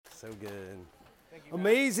So good.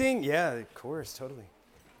 Amazing. Yeah, of course, totally.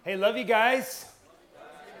 Hey, love you guys.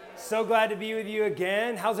 So glad to be with you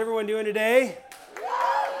again. How's everyone doing today?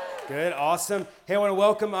 Good, awesome. Hey, I want to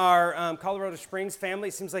welcome our Colorado Springs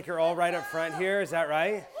family. Seems like you're all right up front here. Is that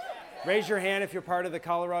right? Raise your hand if you're part of the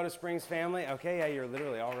Colorado Springs family. Okay, yeah, you're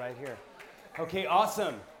literally all right here. Okay,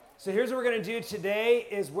 awesome. So here's what we're going to do today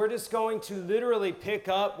is we're just going to literally pick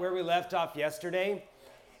up where we left off yesterday.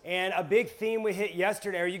 And a big theme we hit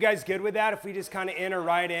yesterday, are you guys good with that if we just kind of enter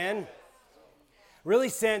right in? Really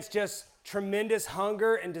sense just tremendous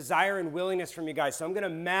hunger and desire and willingness from you guys. So I'm going to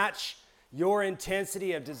match your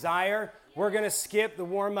intensity of desire. We're going to skip the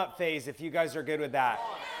warm-up phase if you guys are good with that.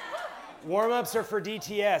 Warm-ups are for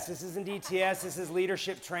DTS. This isn't DTS, this is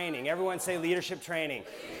leadership training. Everyone say leadership training.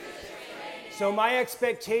 So my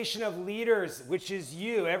expectation of leaders, which is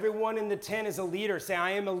you, everyone in the tent is a leader. Say, I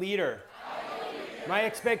am a leader. My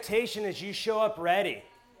expectation is you show up ready.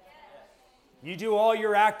 You do all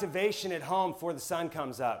your activation at home before the sun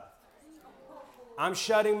comes up. I'm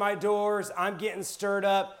shutting my doors. I'm getting stirred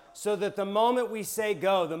up so that the moment we say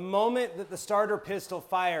go, the moment that the starter pistol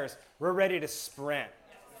fires, we're ready to sprint.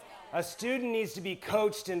 A student needs to be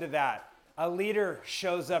coached into that. A leader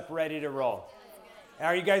shows up ready to roll.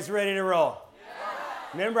 Are you guys ready to roll?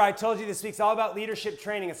 Remember, I told you this week's all about leadership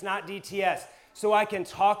training. It's not DTS. So I can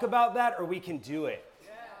talk about that or we can do it.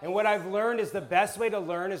 And what I've learned is the best way to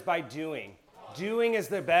learn is by doing. Doing is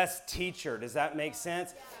the best teacher. Does that make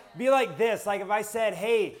sense? Be like this. Like if I said,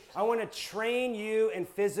 hey, I want to train you in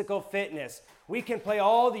physical fitness. We can play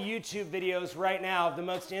all the YouTube videos right now of the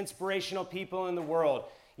most inspirational people in the world.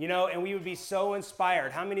 You know, and we would be so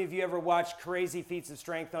inspired. How many of you ever watch crazy feats of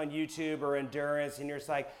strength on YouTube or endurance and you're just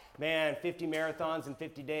like, man, 50 marathons in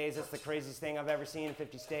 50 days, that's the craziest thing I've ever seen in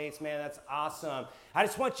 50 states. Man, that's awesome. I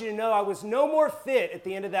just want you to know I was no more fit at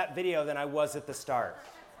the end of that video than I was at the start.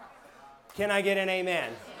 Can I get an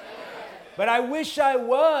amen? But I wish I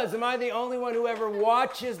was. Am I the only one who ever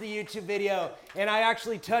watches the YouTube video and I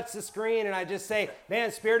actually touch the screen and I just say,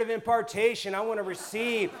 man, spirit of impartation, I want to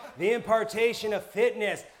receive the impartation of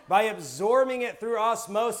fitness by absorbing it through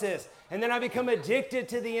osmosis. And then I become addicted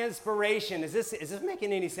to the inspiration. Is this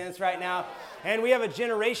making any sense right now? And we have a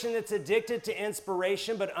generation that's addicted to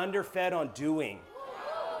inspiration but underfed on doing.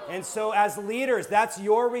 And so as leaders, that's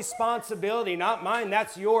your responsibility, not mine,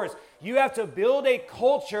 that's yours. You have to build a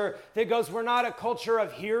culture that goes, we're not a culture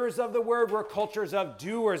of hearers of the word, we're cultures of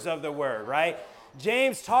doers of the word, right?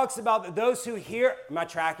 James talks about those who hear. Am I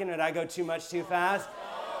tracking? Did I go too much too fast?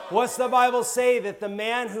 What's the Bible say? That the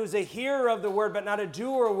man who's a hearer of the word but not a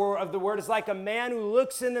doer of the word is like a man who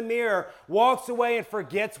looks in the mirror, walks away and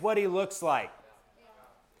forgets what he looks like.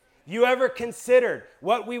 You ever considered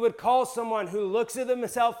what we would call someone who looks at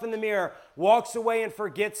himself in the mirror, walks away and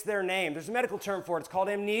forgets their name? There's a medical term for it. It's called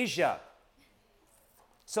amnesia.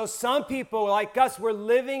 So some people like us, we're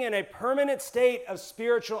living in a permanent state of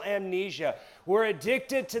spiritual amnesia. We're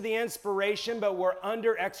addicted to the inspiration, but we're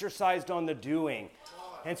under-exercised on the doing.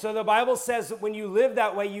 And so the Bible says that when you live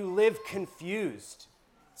that way, you live confused.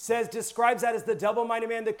 Describes that as the double-minded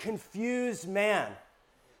man, the confused man.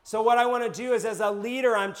 So what I want to do is, as a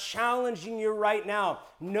leader, I'm challenging you right now.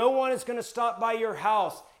 No one is going to stop by your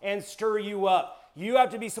house and stir you up. You have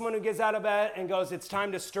to be someone who gets out of bed and goes, it's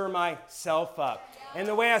time to stir myself up. And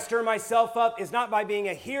the way I stir myself up is not by being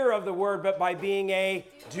a hearer of the word, but by being a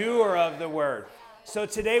doer of the word. So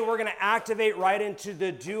today we're going to activate right into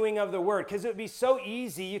the doing of the word, because it would be so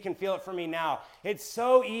easy. You can feel it from me now. It's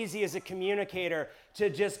so easy as a communicator to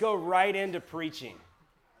just go right into preaching.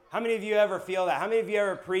 How many of you ever feel that? How many of you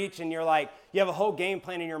ever preach and you're like, you have a whole game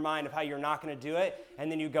plan in your mind of how you're not going to do it,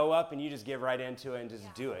 and then you go up and you just give right into it and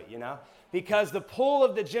just do it, you know? Because the pull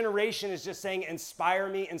of the generation is just saying, inspire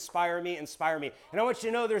me, inspire me, inspire me. And I want you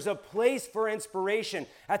to know there's a place for inspiration.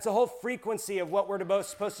 That's the whole frequency of what we're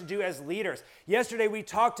supposed to do as leaders. Yesterday, we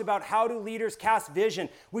talked about how do leaders cast vision.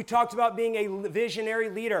 We talked about being a visionary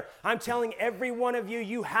leader. I'm telling every one of you,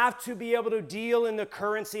 you have to be able to deal in the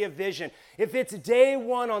currency of vision. If it's day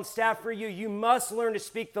one on staff for you, you must learn to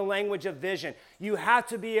speak the language of vision. You have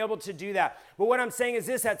to be able to do that. But what I'm saying is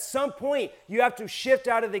this, at some point, you have to shift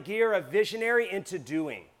out of the gear of visionary into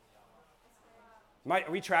doing. Are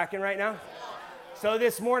we tracking right now? So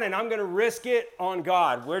this morning, I'm going to risk it on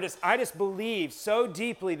God. I just believe so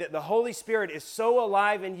deeply that the Holy Spirit is so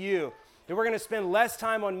alive in you that we're going to spend less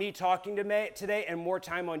time on me talking today and more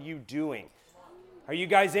time on you doing. Are you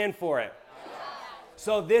guys in for it?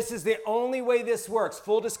 So this is the only way this works,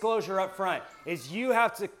 full disclosure up front, is you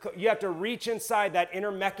have to reach inside that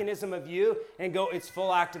inner mechanism of you and go, it's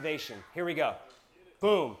full activation. Here we go.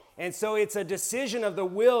 Boom. And so it's a decision of the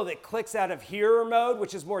will that clicks out of hearer mode,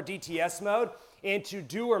 which is more DTS mode, into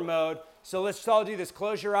doer mode. So let's all do this.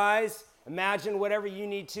 Close your eyes. Imagine whatever you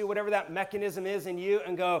need to, whatever that mechanism is in you,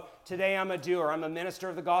 and go, today I'm a doer. I'm a minister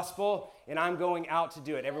of the gospel, and I'm going out to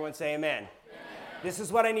do it. Everyone say amen. Amen. This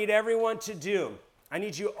is what I need everyone to do. I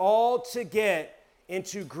need you all to get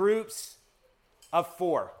into groups of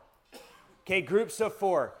 4. Okay, groups of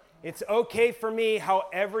 4. It's okay for me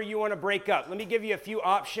however you want to break up. Let me give you a few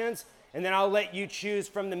options, and then I'll let you choose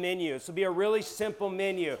from the menu. This will be a really simple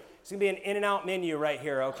menu. It's going to be an In-N-Out menu right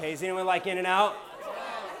here, okay? Does anyone like In-N-Out?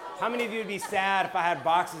 How many of you would be sad if I had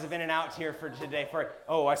boxes of In-N-Out here for today?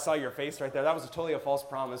 Oh, I saw your face right there. That was totally a false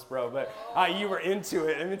promise, bro, but you were into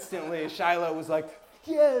it, and instantly Shiloh was like,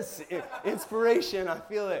 yes, inspiration, I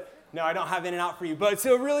feel it. No, I don't have In-N-Out for you, but it's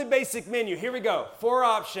a really basic menu. Here we go. 4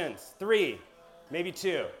 options, 3, maybe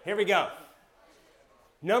 2. Here we go.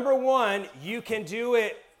 Number 1, you can do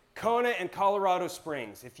it Kona and Colorado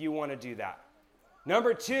Springs if you want to do that.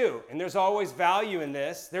 Number 2, and there's always value in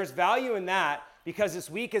this, there's value in that because this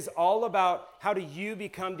week is all about how do you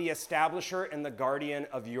become the establisher and the guardian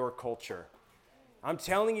of your culture. I'm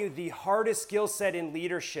telling you, the hardest skill set in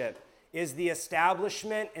leadership is the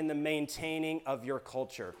establishment and the maintaining of your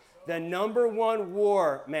culture. The number 1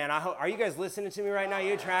 war, man, are you guys listening to me right now? Are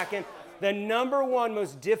you tracking? The number 1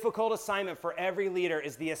 most difficult assignment for every leader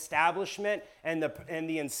is the establishment and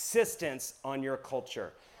the insistence on your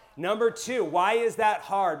culture. Number 2, why is that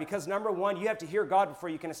hard? Because number 1, you have to hear God before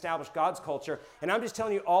you can establish God's culture. And I'm just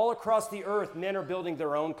telling you, all across the earth, men are building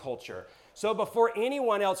their own culture. So before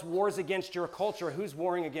anyone else wars against your culture, who's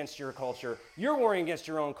warring against your culture? You're warring against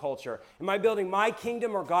your own culture. Am I building my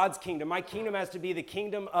kingdom or God's kingdom? My kingdom has to be the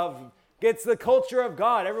kingdom of, it's the culture of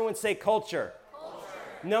God. Everyone say culture.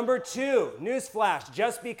 Number 2, newsflash,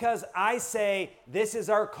 just because I say this is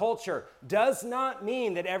our culture does not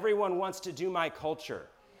mean that everyone wants to do my culture.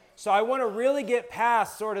 So I want to really get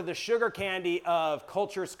past sort of the sugar candy of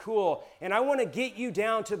culture's cool, and I want to get you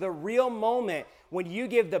down to the real moment when you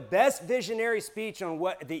give the best visionary speech on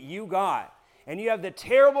what that you got, and you have the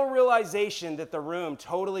terrible realization that the room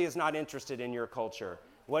totally is not interested in your culture.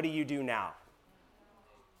 What do you do now?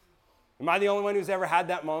 Am I the only one who's ever had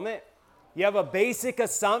that moment? You have a basic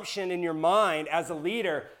assumption in your mind as a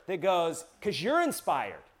leader that goes, because you're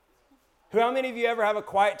inspired. How many of you ever have a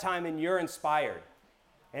quiet time and you're inspired?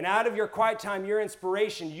 And out of your quiet time, your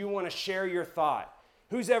inspiration, you want to share your thought.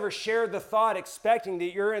 Who's ever shared the thought expecting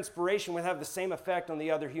that your inspiration would have the same effect on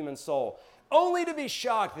the other human soul, only to be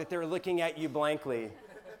shocked that they're looking at you blankly?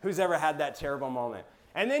 Who's ever had that terrible moment?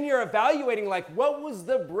 And then you're evaluating, like, what was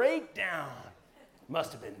the breakdown?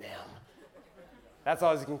 Must have been them. That's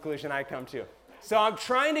always the conclusion I come to. So I'm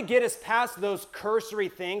trying to get us past those cursory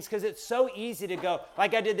things because it's so easy to go,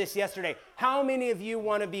 like I did this yesterday. How many of you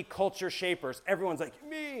want to be culture shapers? Everyone's like,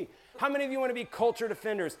 me. How many of you want to be culture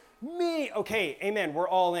defenders? Me. Okay, amen, we're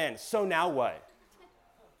all in. So now what?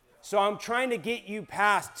 So I'm trying to get you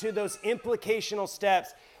past to those implicational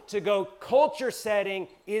steps to go, culture setting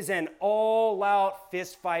is an all-out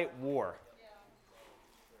fistfight war.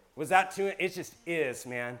 Was that too? It just is,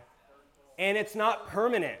 man. And it's not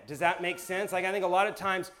permanent. Does that make sense? Like, I think a lot of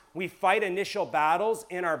times we fight initial battles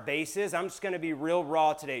in our bases. I'm just going to be real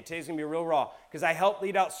raw today. Today's going to be real raw because I help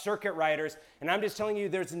lead out circuit riders. And I'm just telling you,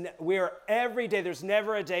 every day, there's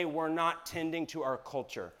never a day we're not tending to our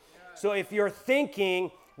culture. So if you're thinking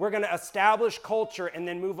we're going to establish culture and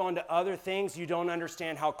then move on to other things, you don't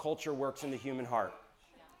understand how culture works in the human heart.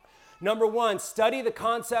 Number 1, study the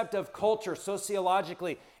concept of culture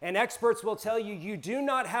sociologically. And experts will tell you, you do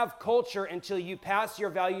not have culture until you pass your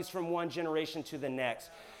values from one generation to the next.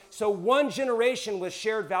 So one generation with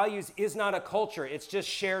shared values is not a culture. It's just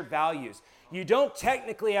shared values. You don't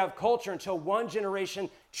technically have culture until one generation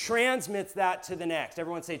transmits that to the next.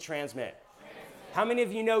 Everyone say transmit. How many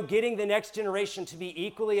of you know getting the next generation to be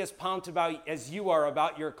equally as pumped about as you are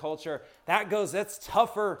about your culture? That's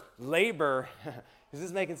tougher labor. Is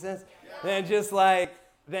this making sense? Yeah.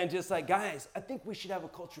 Than just like, guys, I think we should have a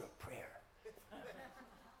culture of prayer.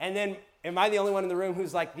 And then, am I the only one in the room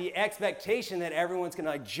who's like the expectation that everyone's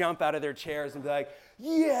gonna like jump out of their chairs and be like,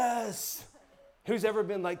 yes. Who's ever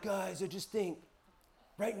been like, guys, I just think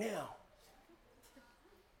right now.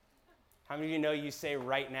 How many of you know you say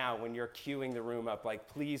right now when you're queuing the room up, like,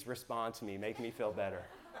 please respond to me, make me feel better.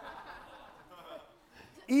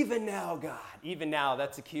 Even now, God. Even now,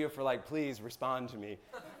 that's a cue for like, please respond to me.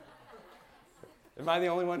 Am I the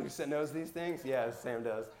only one who knows these things? Yeah, Sam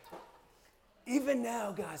does. Even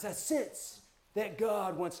now, guys, I sense that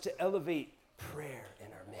God wants to elevate prayer in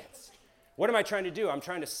our midst. What am I trying to do? I'm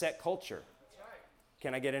trying to set culture.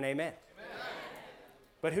 Can I get an amen? Amen.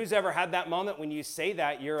 But who's ever had that moment when you say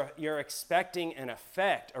that, you're expecting an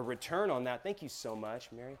effect, a return on that? Thank you so much,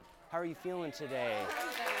 Mary. How are you feeling today?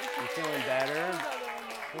 You feeling better?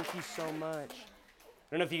 Thank you so much.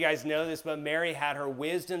 I don't know if you guys know this, but Mary had her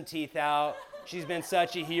wisdom teeth out. She's been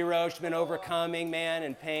such a hero. She's been overcoming, man,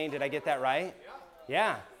 and pain. Did I get that right?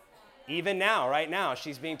 Yeah. Even now, right now,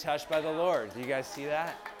 she's being touched by the Lord. Do you guys see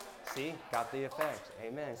that? See? Got the effect.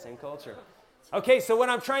 Amen. Same culture. Okay, so what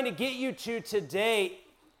I'm trying to get you to today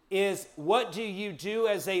is, what do you do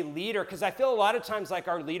as a leader? Because I feel a lot of times like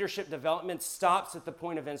our leadership development stops at the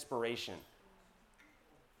point of inspiration.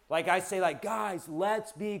 Like I say, like, guys,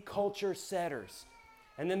 let's be culture setters.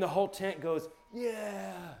 And then the whole tent goes,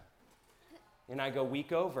 yeah. And I go,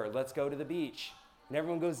 week over, let's go to the beach. And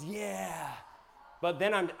everyone goes, yeah. But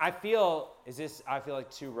then I feel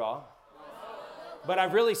like too raw? But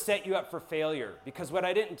I've really set you up for failure, because what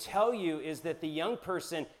I didn't tell you is that the young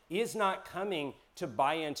person is not coming to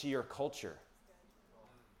buy into your culture.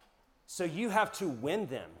 So you have to win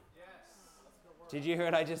them. Did you hear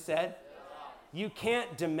what I just said? You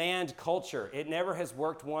can't demand culture. It never has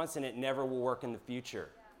worked once, and it never will work in the future.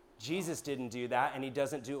 Jesus didn't do that, and he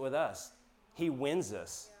doesn't do it with us. He wins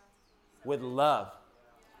us with love.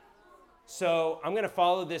 So I'm going to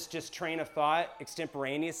follow this just train of thought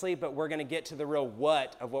extemporaneously, but we're going to get to the real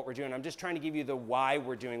what of what we're doing. I'm just trying to give you the why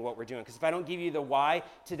we're doing what we're doing, because if I don't give you the why,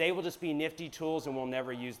 today will just be nifty tools and we'll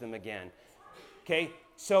never use them again. Okay?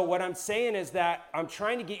 So what I'm saying is that I'm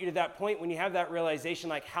trying to get you to that point when you have that realization,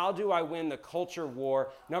 like, how do I win the culture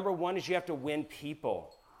war? Number one is you have to win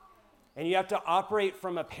people. And you have to operate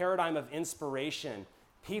from a paradigm of inspiration.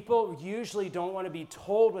 People usually don't want to be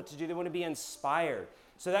told what to do. They want to be inspired.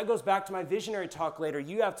 So that goes back to my visionary talk later.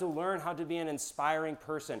 You have to learn how to be an inspiring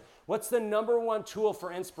person. What's the number one tool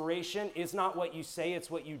for inspiration? It's not what you say,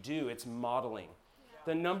 it's what you do. It's modeling.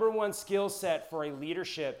 The number one skill set for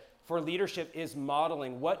leadership is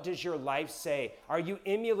modeling. What does your life say? Are you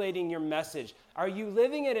emulating your message? Are you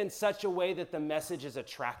living it in such a way that the message is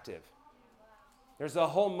attractive? There's a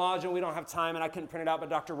whole module, we don't have time and I couldn't print it out, but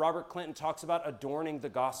Dr. Robert Clinton talks about adorning the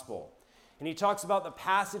gospel. And he talks about the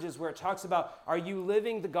passages where it talks about, are you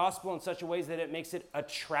living the gospel in such a way that it makes it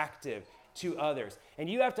attractive to others? And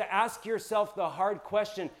you have to ask yourself the hard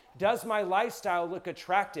question, does my lifestyle look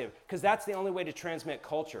attractive? Because that's the only way to transmit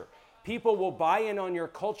culture. People will buy in on your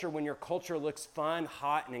culture when your culture looks fun,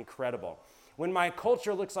 hot, and incredible. When my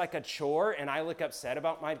culture looks like a chore and I look upset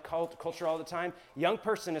about my culture all the time, a young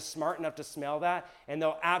person is smart enough to smell that, and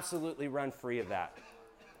they'll absolutely run free of that.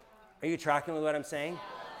 Are you tracking with what I'm saying?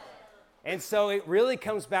 And so it really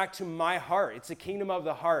comes back to my heart. It's a kingdom of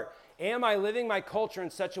the heart. Am I living my culture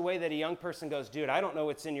in such a way that a young person goes, dude, I don't know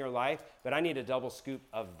what's in your life, but I need a double scoop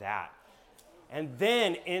of that. And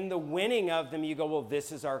then in the winning of them, you go, well,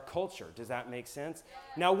 this is our culture. Does that make sense?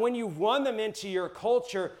 Now, when you've won them into your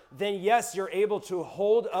culture, then yes, you're able to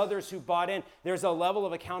hold others who bought in. There's a level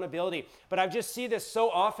of accountability. But I just see this so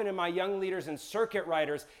often in my young leaders and circuit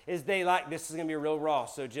riders is they like, this is going to be real raw.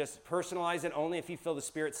 So just personalize it only if you feel the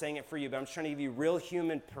Spirit saying it for you. But I'm just trying to give you real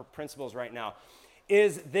human principles right now.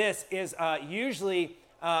 Usually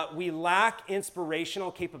we lack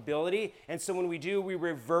inspirational capability, and so when we do, we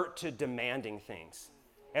revert to demanding things.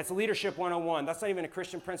 That's leadership 101. That's not even a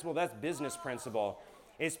Christian principle, that's business principle.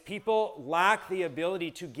 Is people lack the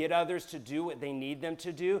ability to get others to do what they need them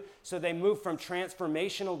to do, so they move from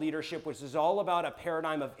transformational leadership, which is all about a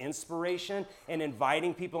paradigm of inspiration and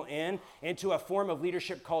inviting people in, into a form of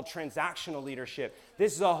leadership called transactional leadership.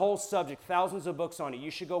 This is a whole subject, thousands of books on it.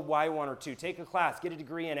 You should go buy one or two, take a class, get a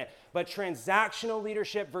degree in it. But transactional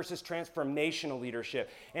leadership versus transformational leadership.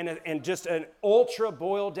 And just an ultra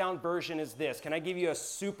boiled down version is this. Can I give you a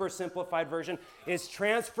super simplified version? Is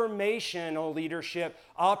transformational leadership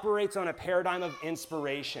operates on a paradigm of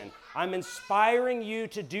inspiration. I'm inspiring you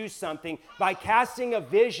to do something by casting a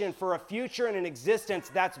vision for a future and an existence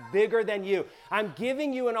that's bigger than you. I'm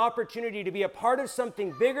giving you an opportunity to be a part of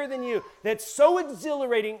something bigger than you that's so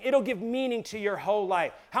exhilarating, it'll give meaning to your whole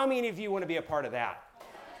life. How many of you want to be a part of that?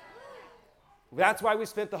 That's why we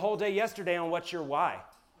spent the whole day yesterday on what's your why.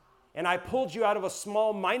 And I pulled you out of a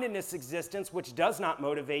small-mindedness existence, which does not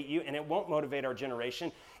motivate you, and it won't motivate our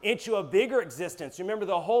generation, into a bigger existence. Remember,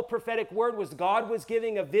 the whole prophetic word was God was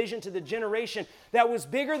giving a vision to the generation that was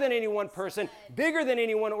bigger than any one person, bigger than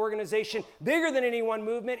any one organization, bigger than any one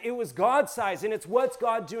movement. It was God-sized, and it's what's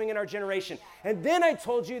God doing in our generation. And then I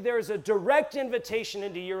told you there's a direct invitation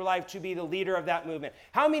into your life to be the leader of that movement.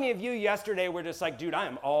 How many of you yesterday were just like, dude, I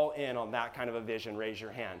am all in on that kind of a vision? Raise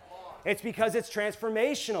your hand. It's because it's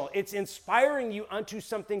transformational. It's inspiring you unto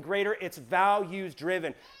something greater. It's values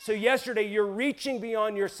driven. So yesterday, you're reaching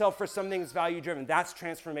beyond yourself for something that's value driven. That's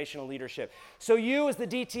transformational leadership. So you as the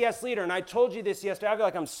DTS leader, and I told you this yesterday, I feel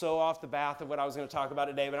like I'm so off the path of what I was going to talk about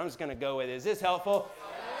today, but I'm just going to go with it. Is this helpful?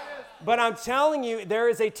 But I'm telling you, there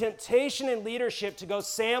is a temptation in leadership to go,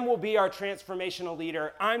 Sam will be our transformational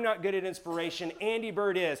leader. I'm not good at inspiration. Andy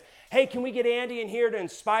Bird is. Hey, can we get Andy in here to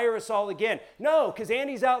inspire us all again? No, because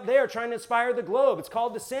Andy's out there trying to inspire the globe. It's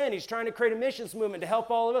called Descend. He's trying to create a missions movement to help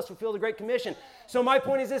all of us fulfill the Great Commission. So my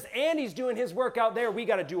point is this, Andy's doing his work out there. We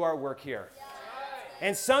got to do our work here.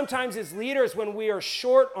 And sometimes as leaders, when we are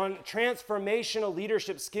short on transformational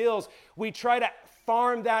leadership skills, we try to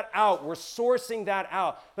farm that out. We're sourcing that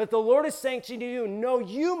out. But the Lord is saying to you, no,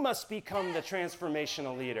 you must become the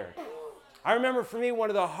transformational leader. I remember for me, one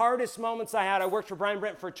of the hardest moments I had, I worked for Brian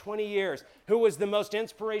Brent for 20 years, who was the most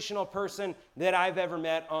inspirational person that I've ever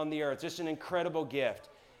met on the earth. Just an incredible gift.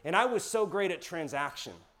 And I was so great at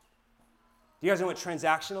transaction. Do you guys know what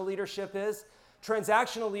transactional leadership is?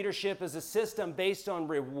 Transactional leadership is a system based on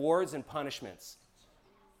rewards and punishments.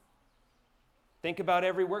 Think about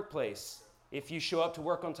every workplace. If you show up to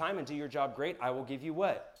work on time and do your job great, I will give you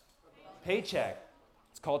what? Paycheck.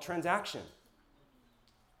 It's called transaction.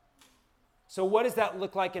 So what does that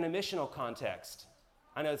look like in a missional context?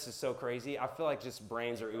 I know this is so crazy. I feel like just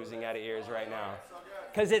brains are oozing out of ears right now.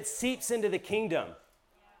 Because it seeps into the kingdom.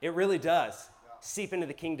 It really does seep into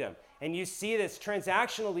the kingdom. And you see this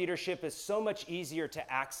transactional leadership is so much easier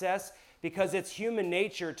to access because it's human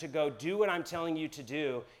nature to go do what I'm telling you to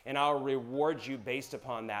do, and I'll reward you based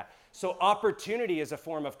upon that. So opportunity is a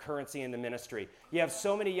form of currency in the ministry. You have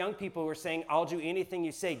so many young people who are saying, I'll do anything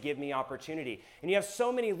you say, give me opportunity. And you have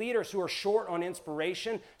so many leaders who are short on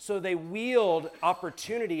inspiration, so they wield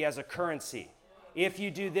opportunity as a currency. If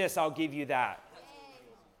you do this, I'll give you that.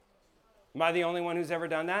 Am I the only one who's ever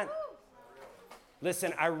done that?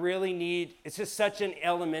 Listen, I really need, it's just such an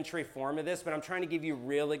elementary form of this, but I'm trying to give you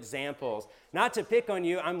real examples. Not to pick on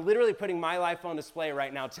you, I'm literally putting my life on display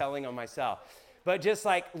right now, telling on myself. But just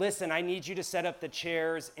like, listen, I need you to set up the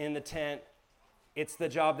chairs in the tent. It's the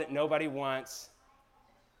job that nobody wants.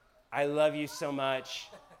 I love you so much.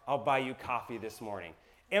 I'll buy you coffee this morning.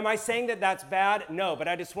 Am I saying that that's bad? No, but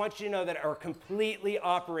I just want you to know that we're completely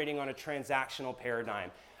operating on a transactional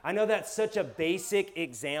paradigm. I know that's such a basic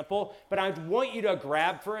example, but I want you to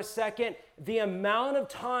grab for a second the amount of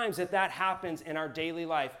times that that happens in our daily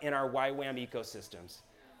life, in our YWAM ecosystems.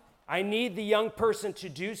 I need the young person to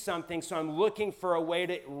do something, so I'm looking for a way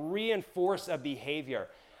to reinforce a behavior.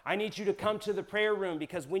 I need you to come to the prayer room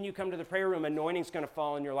because when you come to the prayer room, anointing's going to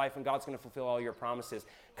fall in your life and God's going to fulfill all your promises.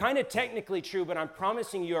 Kind of technically true, but I'm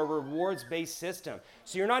promising you a rewards-based system.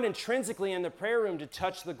 So you're not intrinsically in the prayer room to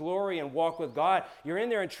touch the glory and walk with God. You're in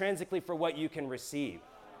there intrinsically for what you can receive.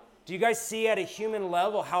 Do you guys see at a human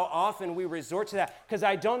level how often we resort to that? Because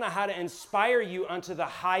I don't know how to inspire you unto the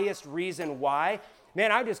highest reason why. Man,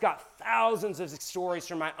 I've just got thousands of stories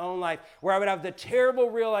from my own life where I would have the terrible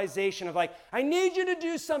realization of like, I need you to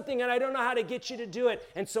do something and I don't know how to get you to do it.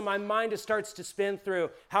 And so my mind just starts to spin through,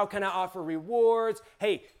 how can I offer rewards?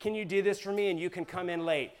 Hey, can you do this for me and you can come in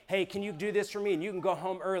late? Hey, can you do this for me and you can go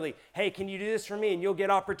home early? Hey, can you do this for me and you'll get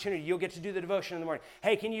opportunity? You'll get to do the devotion in the morning.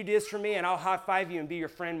 Hey, can you do this for me and I'll high five you and be your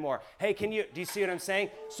friend more? Hey, do you see what I'm saying?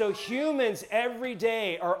 So humans every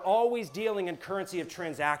day are always dealing in currency of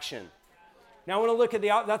transaction. Now I want to look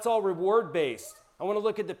at that's all reward-based. I want to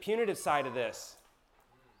look at the punitive side of this.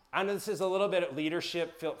 I know this is a little bit of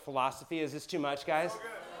leadership philosophy. Is this too much, guys?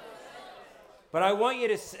 But I want you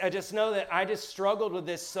to just know that I just struggled with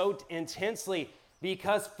this so intensely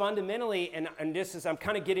because fundamentally, and this is, I'm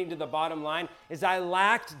kind of getting to the bottom line, is I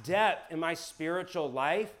lacked depth in my spiritual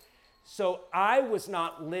life. So I was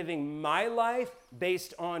not living my life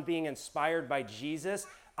based on being inspired by Jesus.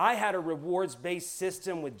 I had a rewards-based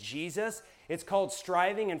system with Jesus. It's called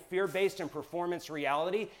striving and fear-based and performance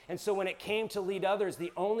reality. And so when it came to lead others,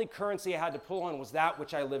 the only currency I had to pull on was that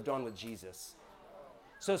which I lived on with Jesus.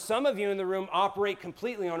 So some of you in the room operate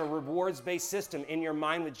completely on a rewards-based system in your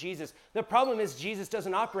mind with Jesus. The problem is Jesus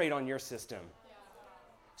doesn't operate on your system.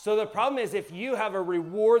 So the problem is if you have a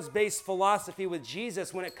rewards-based philosophy with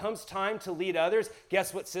Jesus, when it comes time to lead others,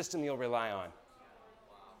 guess what system you'll rely on?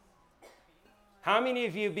 How many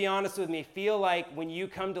of you, be honest with me, feel like when you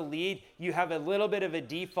come to lead, you have a little bit of a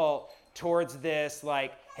default towards this,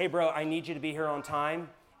 like, hey, bro, I need you to be here on time.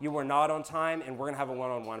 You were not on time, and we're going to have a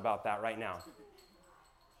one-on-one about that right now.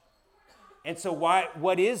 And so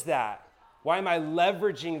what is that? Why am I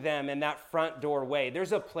leveraging them in that front doorway?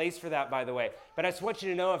 There's a place for that, by the way. But I just want you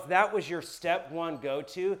to know if that was your step one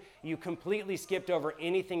go-to, you completely skipped over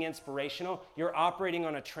anything inspirational. You're operating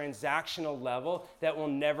on a transactional level that will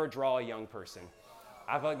never draw a young person.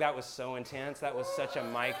 I feel like that was so intense. That was such a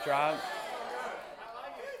mic drop.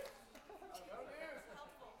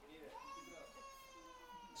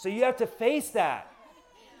 So you have to face that.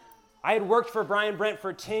 I had worked for Brian Brent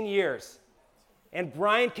for 10 years. And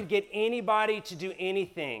Brian could get anybody to do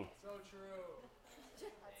anything. So true.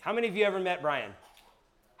 How many of you ever met Brian?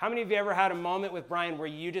 How many of you ever had a moment with Brian where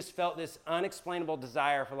you just felt this unexplainable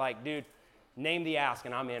desire for like, dude, name the ask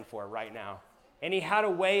and I'm in for it right now? And he had a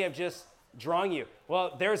way of just drawing you.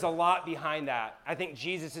 Well, there's a lot behind that. I think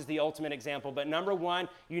Jesus is the ultimate example. But number one,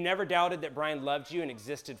 you never doubted that Brian loved you and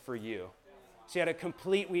existed for you. So he had a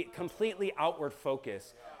completely outward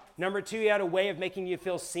focus. Number two, he had a way of making you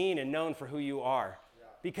feel seen and known for who you are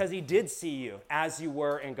because he did see you as you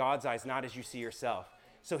were in God's eyes, not as you see yourself.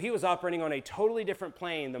 So he was operating on a totally different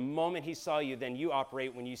plane the moment he saw you than you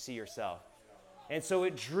operate when you see yourself. And so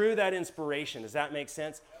it drew that inspiration. Does that make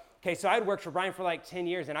sense? Okay, so I'd worked for Brian for like 10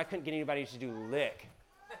 years and I couldn't get anybody to do lick.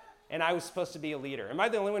 And I was supposed to be a leader. Am I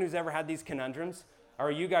the only one who's ever had these conundrums?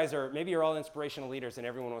 Or you guys are, maybe you're all inspirational leaders and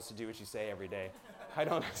everyone wants to do what you say every day.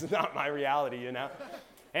 It's not my reality, you know?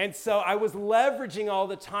 And so I was leveraging all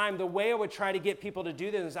the time. The way I would try to get people to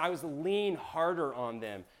do this is I was lean harder on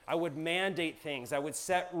them. I would mandate things. I would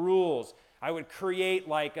set rules. I would create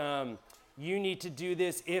like, you need to do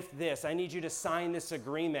this if this. I need you to sign this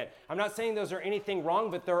agreement. I'm not saying those are anything wrong,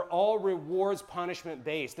 but they're all rewards punishment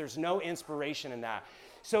based. There's no inspiration in that.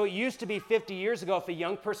 So it used to be 50 years ago, if a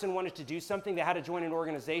young person wanted to do something, they had to join an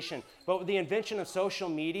organization. But with the invention of social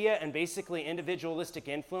media and basically individualistic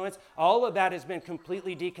influence, all of that has been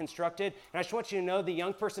completely deconstructed. And I just want you to know the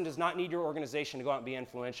young person does not need your organization to go out and be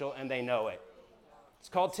influential, and they know it. It's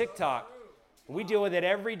called TikTok. We deal with it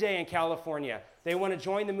every day in California. They want to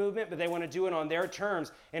join the movement, but they want to do it on their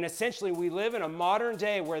terms. And essentially, we live in a modern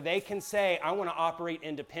day where they can say, I want to operate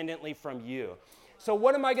independently from you. So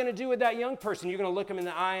what am I going to do with that young person? You're going to look them in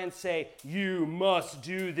the eye and say, you must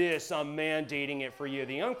do this. I'm mandating it for you.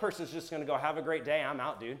 The young person's just going to go, have a great day. I'm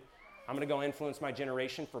out, dude. I'm going to go influence my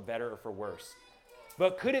generation for better or for worse.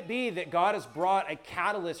 But could it be that God has brought a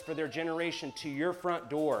catalyst for their generation to your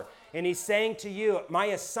front door? And he's saying to you, my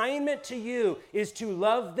assignment to you is to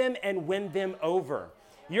love them and win them over.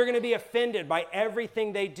 You're going to be offended by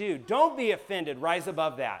everything they do. Don't be offended. Rise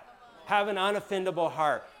above that. Have an unoffendable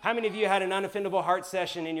heart. How many of you had an unoffendable heart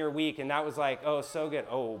session in your week and that was like, oh, so good.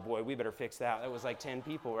 Oh boy, we better fix that. That was like 10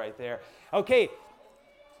 people right there. Okay,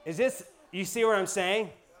 you see what I'm saying?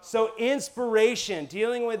 So inspiration,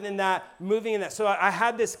 dealing with in that, moving in that. So I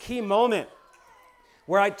had this key moment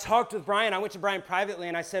where I talked with Brian. I went to Brian privately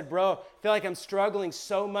and I said, bro, I feel like I'm struggling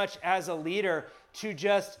so much as a leader to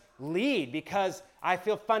just lead because I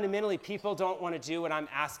feel fundamentally people don't want to do what I'm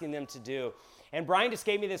asking them to do. And Brian just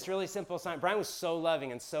gave me this really simple sign. Brian was so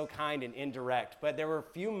loving and so kind and indirect, but there were a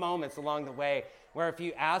few moments along the way where if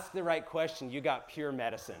you asked the right question, you got pure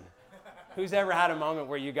medicine. Who's ever had a moment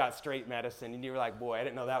where you got straight medicine and you were like, boy, I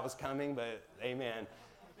didn't know that was coming, but amen.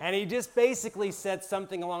 And he just basically said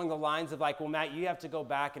something along the lines of like, well, Matt, you have to go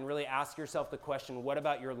back and really ask yourself the question, what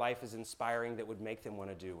about your life is inspiring that would make them want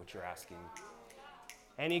to do what you're asking?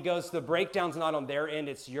 And he goes, the breakdown's not on their end,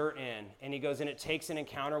 it's your end. And he goes, and it takes an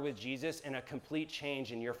encounter with Jesus and a complete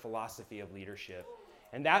change in your philosophy of leadership.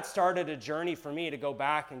 And that started a journey for me to go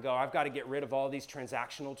back and go, I've got to get rid of all these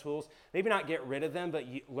transactional tools. Maybe not get rid of them, but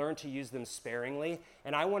learn to use them sparingly.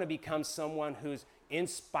 And I want to become someone who's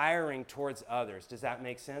inspiring towards others. Does that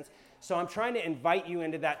make sense? So I'm trying to invite you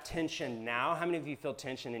into that tension now. How many of you feel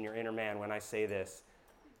tension in your inner man when I say this?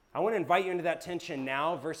 I want to invite you into that tension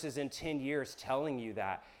now versus in 10 years telling you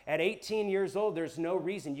that. At 18 years old, there's no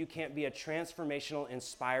reason you can't be a transformational,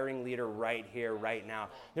 inspiring leader right here, right now.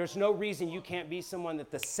 There's no reason you can't be someone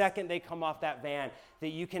that the second they come off that van, that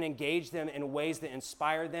you can engage them in ways that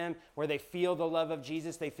inspire them, where they feel the love of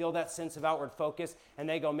Jesus, they feel that sense of outward focus, and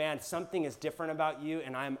they go, man, something is different about you,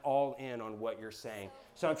 and I'm all in on what you're saying.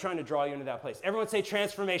 So I'm trying to draw you into that place. Everyone say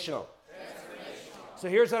transformational. So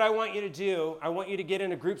here's what I want you to do. I want you to get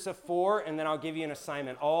into groups of 4, and then I'll give you an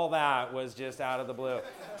assignment. All that was just out of the blue.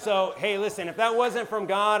 So, hey, listen, if that wasn't from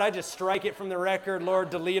God, I just strike it from the record. Lord,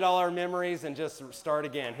 delete all our memories and just start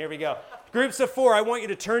again. Here we go. Groups of 4, I want you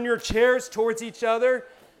to turn your chairs towards each other.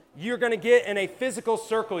 You're going to get in a physical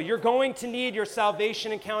circle. You're going to need your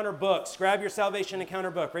Salvation Encounter books. Grab your Salvation Encounter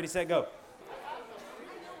book. Ready, set, go.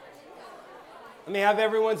 Let me have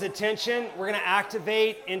everyone's attention. We're going to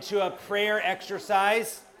activate into a prayer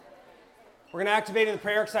exercise. We're going to activate in the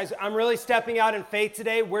prayer exercise. I'm really stepping out in faith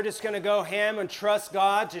today. We're just going to go ham and trust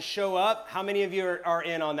God to show up. How many of you are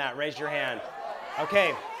in on that? Raise your hand.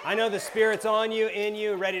 Okay, I know the Spirit's on you, in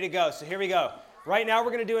you, ready to go. So here we go. Right now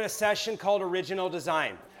we're going to do a session called Original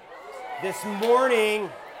Design. This morning,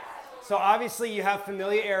 so obviously you have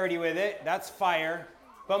familiarity with it. That's fire.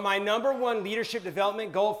 But my number one leadership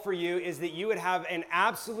development goal for you is that you would have an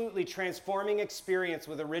absolutely transforming experience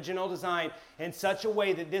with Original Design in such a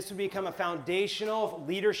way that this would become a foundational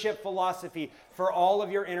leadership philosophy for all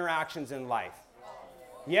of your interactions in life.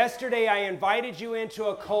 Yesterday, I invited you into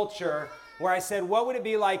a culture where I said, what would it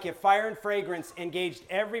be like if Fire and Fragrance engaged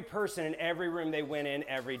every person in every room they went in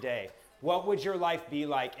every day? What would your life be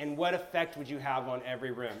like, and what effect would you have on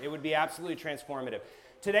every room? It would be absolutely transformative.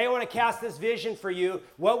 Today I want to cast this vision for you.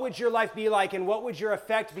 What would your life be like, and what would your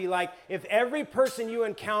effect be like if every person you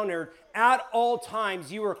encountered at all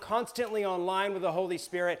times, you were constantly online with the Holy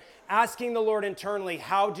Spirit, asking the Lord internally,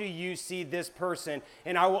 how do you see this person?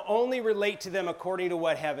 And I will only relate to them according to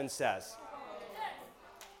what heaven says.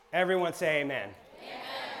 Everyone say amen.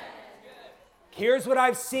 Here's what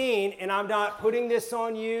I've seen, and I'm not putting this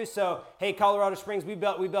on you. So, hey, Colorado Springs, we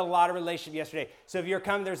built a lot of relationship yesterday. So if you're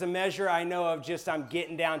coming, there's a measure I know of just I'm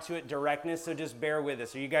getting down to it, directness, so just bear with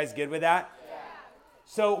us. Are you guys good with that? Yeah.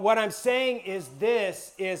 So what I'm saying is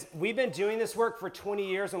we've been doing this work for 20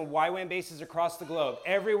 years on YWAM bases across the globe.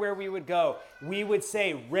 Everywhere we would go, we would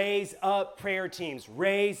say, raise up prayer teams,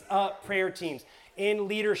 raise up prayer teams. In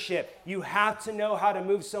leadership, you have to know how to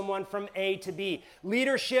move someone from A to B.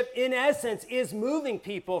 Leadership, in essence, is moving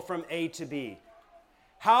people from A to B.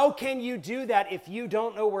 How can you do that if you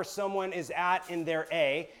don't know where someone is at in their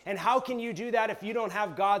A? And how can you do that if you don't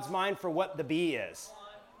have God's mind for what the B is?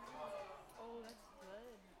 Oh, that's good.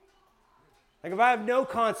 Like if I have no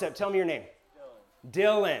concept, tell me your name.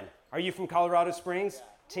 Dylan. Are you from Colorado Springs?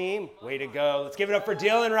 Team? Way to go. Let's give it up for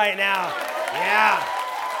Dylan right now. Yeah.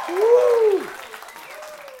 Woo!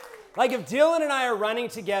 Like if Dylan and I are running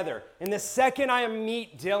together, and the second I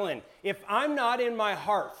meet Dylan, if I'm not in my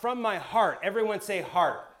heart, from my heart, everyone say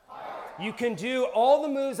heart. You can do all the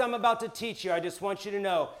moves I'm about to teach you. I just want you to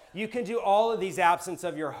know, you can do all of these absence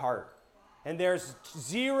of your heart. And there's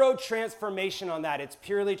zero transformation on that. It's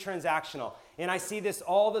purely transactional. And I see this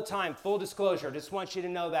all the time, full disclosure. I just want you to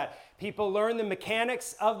know that. People learn the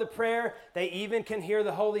mechanics of the prayer. They even can hear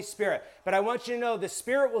the Holy Spirit. But I want you to know the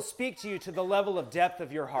Spirit will speak to you to the level of depth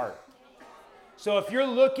of your heart. So if you're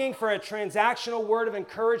looking for a transactional word of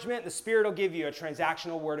encouragement, the Spirit will give you a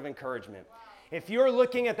transactional word of encouragement. If you're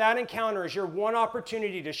looking at that encounter as your one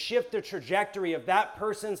opportunity to shift the trajectory of that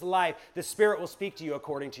person's life, the Spirit will speak to you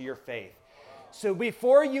according to your faith. So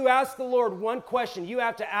before you ask the Lord one question, you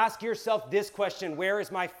have to ask yourself this question: where is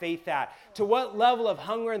my faith at? To what level of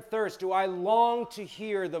hunger and thirst do I long to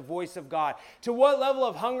hear the voice of God? To what level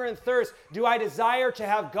of hunger and thirst do I desire to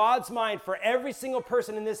have God's mind for every single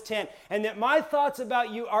person in this tent, and that my thoughts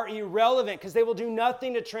about you are irrelevant because they will do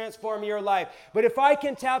nothing to transform your life? But if I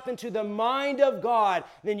can tap into the mind of God,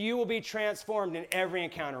 then you will be transformed in every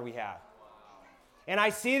encounter we have. And I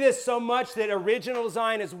see this so much that Original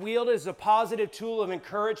Design is wielded as a positive tool of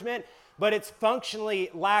encouragement, but it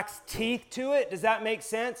functionally lacks teeth to it. Does that make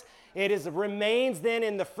sense? It remains then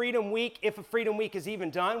in the Freedom Week, if a Freedom Week is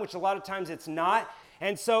even done, which a lot of times it's not.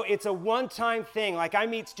 And so it's a one-time thing. Like I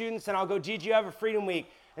meet students and I'll go, did you have a Freedom Week?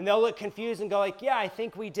 And they'll look confused and go like, yeah, I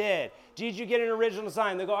think we did. Did you get an Original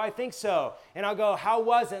Design? They'll go, I think so. And I'll go, how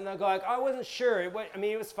was it? And they'll go like, I wasn't sure. It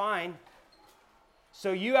was fine.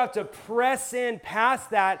 So you have to press in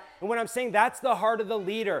past that. And when I'm saying that's the heart of the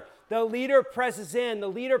leader. The leader presses in. The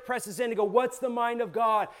leader presses in to go, what's the mind of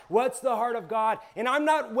God? What's the heart of God? And I'm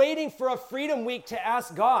not waiting for a Freedom Week to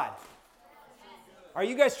ask God. Are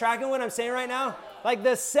you guys tracking what I'm saying right now? Like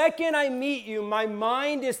the second I meet you, my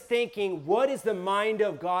mind is thinking, what is the mind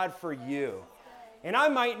of God for you? And I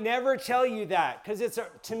might never tell you that because it's,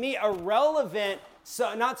 to me, irrelevant.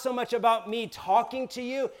 So not so much about me talking to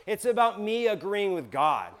you, it's about me agreeing with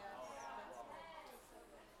God.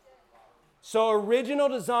 So Original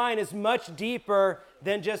Design is much deeper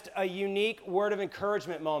than just a unique word of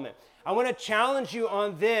encouragement moment. I want to challenge you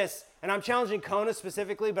on this, and I'm challenging Kona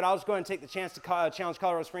specifically, but I'll just go ahead and take the chance to challenge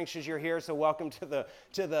Colorado Springs because you're here, so welcome to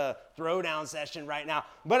the throwdown session right now.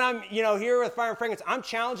 But I'm here with Fire and Fragrance. I'm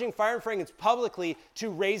challenging Fire and Fragrance publicly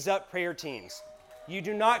to raise up prayer teams. You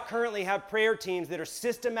do not currently have prayer teams that are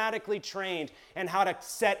systematically trained in how to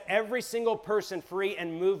set every single person free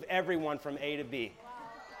and move everyone from A to B.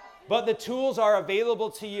 But the tools are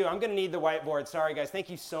available to you. I'm going to need the whiteboard. Sorry, guys.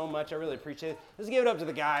 Thank you so much. I really appreciate it. Let's give it up to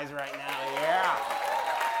the guys right now. Yeah.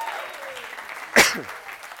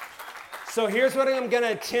 So here's what I'm going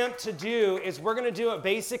to attempt to do is we're going to do it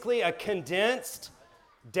basically a condensed,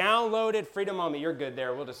 downloaded freedom moment. You're good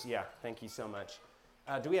there. We'll just, thank you so much.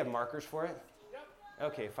 Do we have markers for it?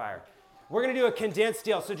 Yep. Okay, fire. We're going to do a condensed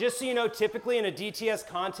deal. So just so you know, typically in a DTS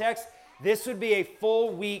context, this would be a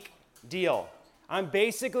full week deal. I'm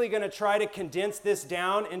basically going to try to condense this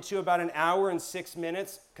down into about an hour and 6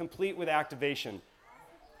 minutes, complete with activation.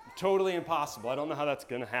 Totally impossible. I don't know how that's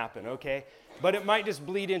going to happen, okay? But it might just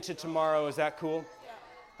bleed into tomorrow. Is that cool?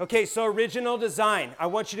 Okay, so original design. I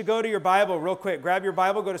want you to go to your Bible real quick. Grab your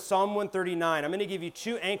Bible, go to Psalm 139. I'm going to give you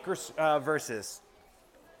 2 anchor verses.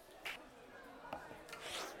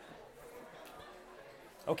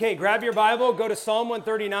 Okay, grab your Bible, go to Psalm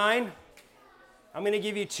 139. I'm going to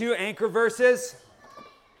give you 2 anchor verses.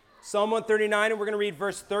 Psalm 139, and we're going to read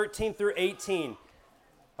verse 13 through 18.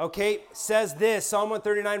 Okay, says this, Psalm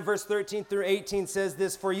 139, verse 13 through 18 says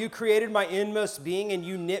this, "For you created my inmost being, and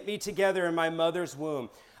you knit me together in my mother's womb.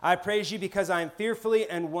 I praise you because I am fearfully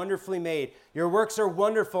and wonderfully made. Your works are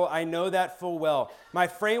wonderful, I know that full well. My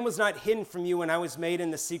frame was not hidden from you when I was made in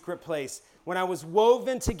the secret place, when I was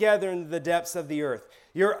woven together in the depths of the earth.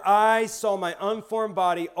 Your eyes saw my unformed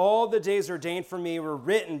body. All the days ordained for me were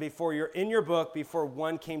written in your book before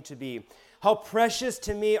one came to be. How precious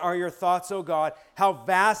to me are your thoughts, O God. How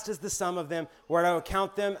vast is the sum of them. Were I to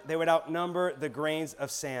count them, they would outnumber the grains of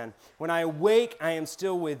sand. When I awake, I am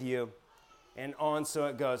still with you." And on so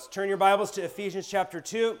it goes. Turn your Bibles to Ephesians chapter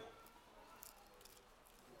 2.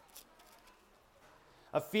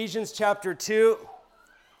 Ephesians chapter 2.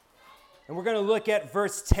 And we're going to look at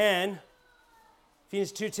verse 10.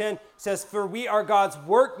 Ephesians 2:10 says, "For we are God's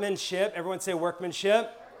workmanship." Everyone say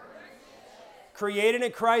workmanship. "Created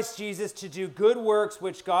in Christ Jesus to do good works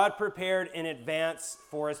which God prepared in advance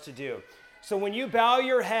for us to do." So when you bow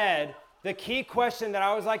your head, the key question that I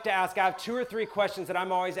always like to ask, I have 2 or 3 questions that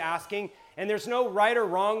I'm always asking, and there's no right or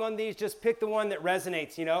wrong on these. Just pick the one that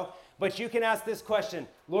resonates, But you can ask this question: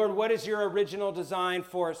 Lord, what is your original design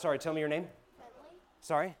for, tell me your name. Bentley.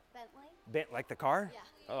 Sorry? Bentley. Like the car? Yeah.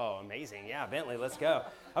 Oh, amazing. Yeah, Bentley, let's go.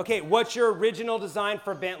 Okay, what's your original design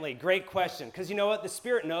for Bentley? Great question. Because you know what? The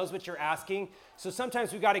Spirit knows what you're asking. So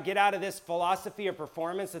sometimes we've got to get out of this philosophy of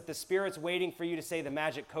performance that the Spirit's waiting for you to say the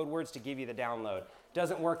magic code words to give you the download.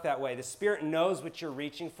 Doesn't work that way. The Spirit knows what you're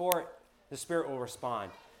reaching for. The Spirit will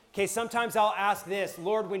respond. Okay, sometimes I'll ask this: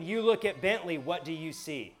 Lord, when you look at Bentley, what do you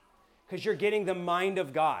see? Because you're getting the mind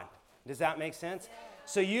of God. Does that make sense?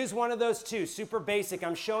 So use one of those 2. Super basic.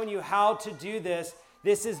 I'm showing you how to do this.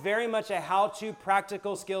 This is very much a how-to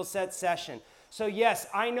practical skill set session. So yes,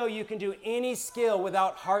 I know you can do any skill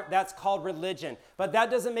without heart. That's called religion. But that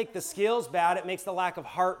doesn't make the skills bad. It makes the lack of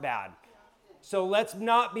heart bad. So let's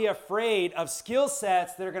not be afraid of skill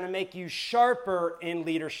sets that are going to make you sharper in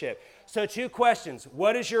leadership. So 2 questions.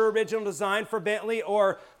 What is your original design for Bentley?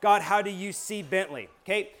 Or, God, how do you see Bentley?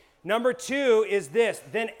 Okay. Number 2 is this: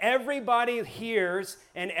 then everybody hears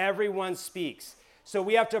and everyone speaks. So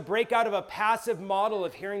we have to break out of a passive model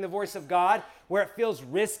of hearing the voice of God where it feels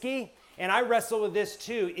risky. And I wrestle with this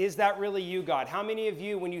too. Is that really you, God? How many of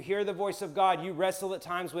you, when you hear the voice of God, you wrestle at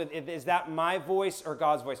times with, is that my voice or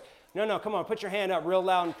God's voice? No, come on, put your hand up real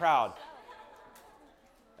loud and proud.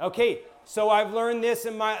 Okay, so I've learned this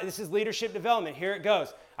this is leadership development. Here it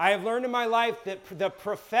goes. I have learned in my life that the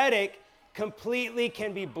prophetic completely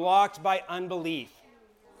can be blocked by unbelief.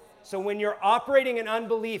 So when you're operating in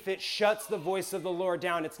unbelief, it shuts the voice of the Lord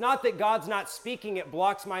down. It's not that God's not speaking, it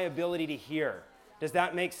blocks my ability to hear. Does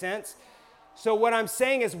that make sense? So what I'm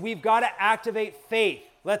saying is we've got to activate faith.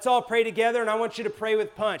 Let's all pray together, and I want you to pray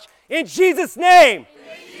with punch. In Jesus' name!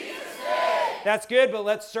 In Jesus' name! That's good, but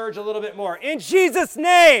let's surge a little bit more. In Jesus'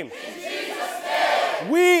 name! In Jesus'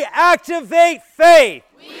 name! We activate faith.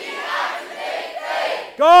 We activate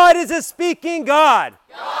faith. God is a speaking God.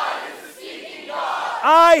 God is a speaking God.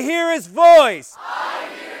 I hear His voice. I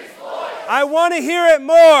hear His voice. I want to hear it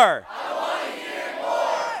more. I want to hear it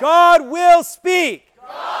more. God will speak.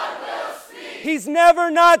 God will speak. He's never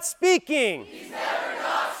not speaking. He's never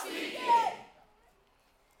not speaking.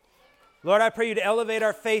 Lord, I pray you to elevate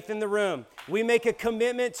our faith in the room. We make a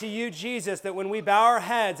commitment to you, Jesus, that when we bow our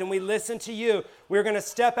heads and we listen to you, we're going to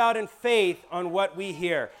step out in faith on what we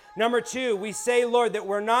hear. Number 2, we say, Lord, that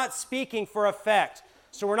we're not speaking for effect.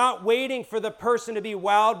 So we're not waiting for the person to be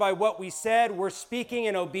wowed by what we said. We're speaking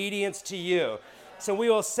in obedience to you. So we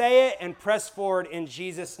will say it and press forward in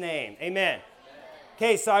Jesus' name. Amen.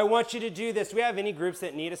 Okay, so I want you to do this. Do we have any groups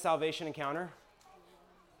that need a salvation encounter?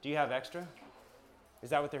 Do you have extra? Is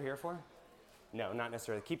that what they're here for? No, not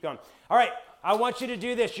necessarily. Keep going. All right, I want you to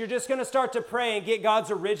do this. You're just going to start to pray and get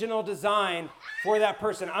God's original design for that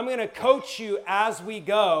person. I'm going to coach you as we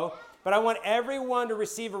go. but I want everyone to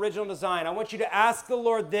receive original design. I want you to ask the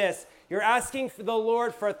Lord this. You're asking for the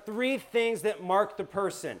Lord for 3 things that mark the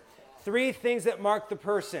person. 3 things that mark the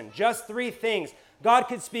person. Just 3 things. God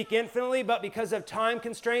could speak infinitely, but because of time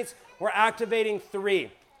constraints, we're activating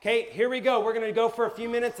 3. Okay, here we go. We're going to go for a few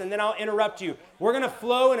minutes, and then I'll interrupt you. We're going to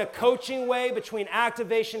flow in a coaching way between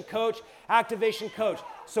activation coach.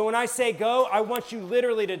 So when I say go, I want you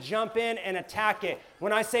literally to jump in and attack it.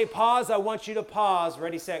 When I say pause, I want you to pause.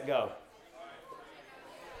 Ready, set, go.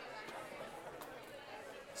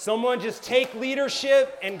 Someone just take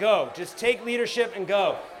leadership and go. Just take leadership and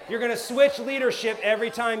go. You're going to switch leadership every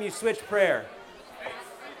time you switch prayer.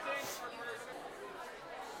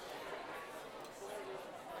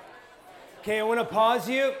 Okay, I want to pause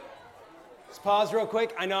you. Just pause real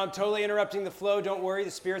quick. I know I'm totally interrupting the flow. Don't worry, the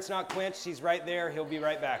Spirit's not quenched. He's right there. He'll be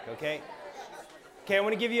right back, okay? Okay, I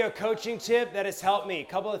want to give you a coaching tip that has helped me. A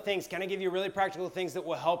couple of things. Can I give you really practical things that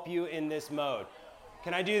will help you in this mode?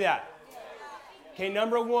 Can I do that? Okay,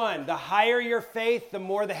 number 1, the higher your faith, the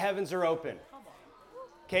more the heavens are open.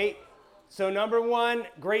 Okay, so number 1,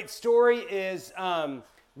 great story is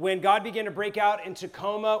when God began to break out in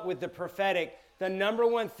Tacoma with the prophetic, the number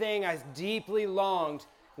 1 thing I deeply longed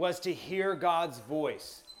was to hear God's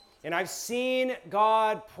voice. And I've seen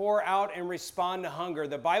God pour out and respond to hunger.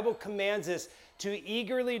 The Bible commands us to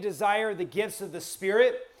eagerly desire the gifts of the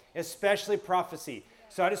Spirit, especially prophecy.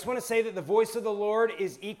 So I just want to say that the voice of the Lord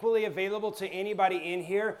is equally available to anybody in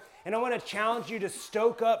here. And I want to challenge you to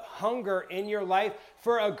stoke up hunger in your life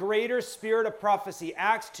for a greater spirit of prophecy.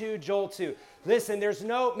 Acts 2, Joel 2. Listen,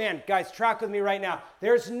 guys, track with me right now.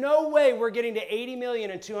 There's no way we're getting to 80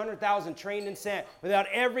 million and 200,000 trained and sent without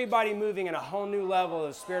everybody moving in a whole new level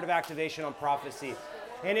of spirit of activation on prophecy.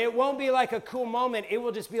 And it won't be like a cool moment. It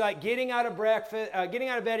will just be like getting out of bed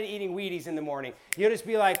and eating Wheaties in the morning. You'll just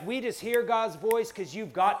be like, we just hear God's voice because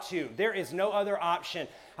you've got to. There is no other option.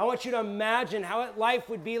 I want you to imagine how life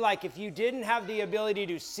would be like if you didn't have the ability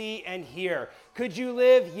to see and hear. Could you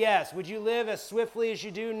live? Yes. Would you live as swiftly as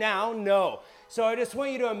you do now? No. So I just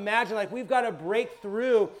want you to imagine like we've got to break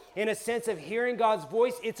through in a sense of hearing God's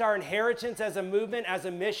voice. It's our inheritance as a movement, as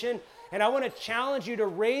a mission. And I want to challenge you to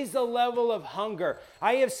raise the level of hunger.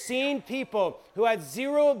 I have seen people who had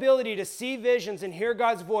zero ability to see visions and hear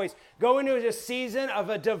God's voice go into a season of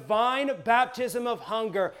a divine baptism of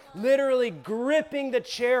hunger, literally gripping the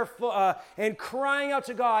chair and crying out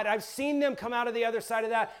to God. I've seen them come out of the other side of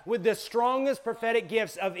that with the strongest prophetic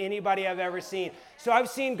gifts of anybody I've ever seen. So I've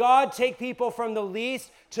seen God take people from the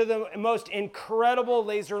least to the most incredible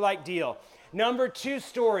laser-like deal. Number 2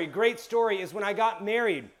 story, great story, is when I got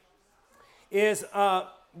married.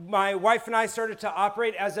 My wife and I started to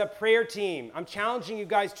operate as a prayer team. I'm challenging you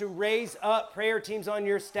guys to raise up prayer teams on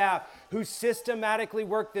your staff who systematically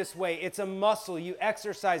work this way. It's a muscle. You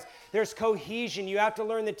exercise. There's cohesion. You have to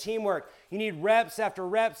learn the teamwork. You need reps after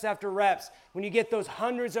reps after reps. When you get those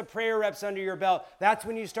hundreds of prayer reps under your belt, that's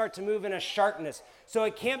when you start to move in a sharpness. So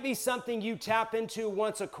it can't be something you tap into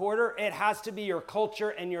once a quarter. It has to be your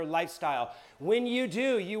culture and your lifestyle. When you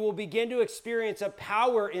do, you will begin to experience a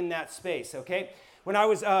power in that space, okay? When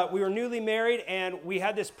we were newly married and we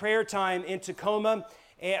had this prayer time in Tacoma,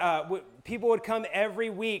 people would come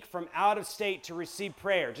every week from out of state to receive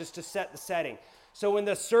prayer, just to set the setting. So when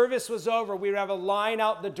the service was over, we would have a line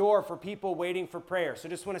out the door for people waiting for prayer. So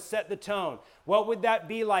just want to set the tone. What would that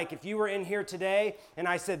be like if you were in here today and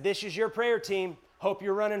I said, this is your prayer team, hope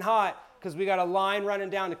you're running hot, because we got a line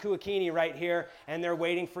running down to Kuakini right here, and they're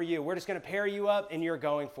waiting for you. We're just going to pair you up, and you're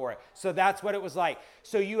going for it. So that's what it was like.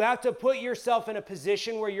 So you have to put yourself in a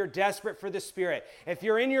position where you're desperate for the Spirit. If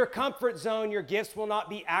you're in your comfort zone, your gifts will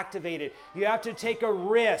not be activated. You have to take a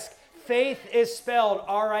risk. Faith is spelled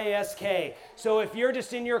R-I-S-K. So if you're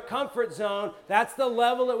just in your comfort zone, that's the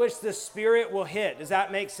level at which the Spirit will hit. Does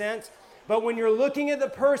that make sense? But when you're looking at the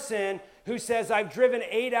person who says, I've driven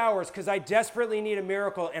 8 hours because I desperately need a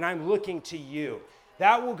miracle and I'm looking to you,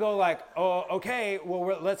 that will go like, oh, okay, well,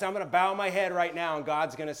 I'm going to bow my head right now and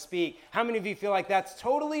God's going to speak. How many of you feel like that's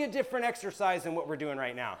totally a different exercise than what we're doing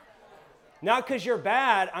right now? Not because you're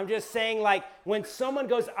bad. I'm just saying, like, when someone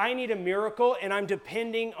goes, I need a miracle, and I'm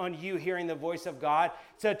depending on you hearing the voice of God,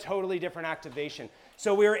 it's a totally different activation.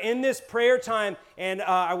 So we were in this prayer time, and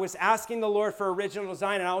I was asking the Lord for original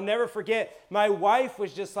design, and I'll never forget, my wife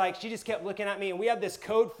was just like, she just kept looking at me, and we had this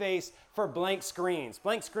code face for blank screens.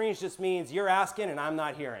 Blank screens just means you're asking, and I'm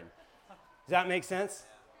not hearing. Does that make sense?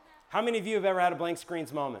 How many of you have ever had a blank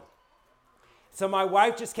screens moment? So my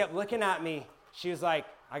wife just kept looking at me. She was like,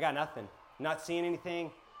 I got nothing. Not seeing anything.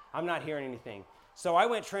 I'm not hearing anything. So I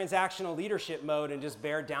went transactional leadership mode and just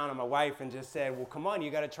bared down on my wife and just said, well, come on, you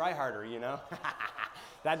got to try harder, you know?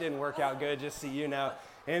 That didn't work out good, just so you know.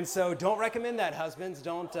 And so don't recommend that, husbands.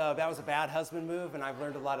 Don't. That was a bad husband move, and I've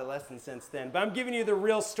learned a lot of lessons since then. But I'm giving you the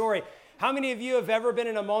real story. How many of you have ever been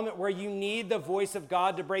in a moment where you need the voice of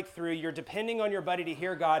God to break through? You're depending on your buddy to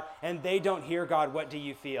hear God, and they don't hear God. What do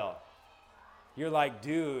you feel? You're like,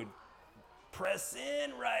 dude, press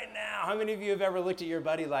in right now. How many of you have ever looked at your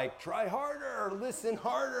buddy like, try harder, listen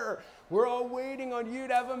harder? We're all waiting on you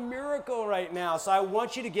to have a miracle right now. So I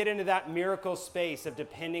want you to get into that miracle space of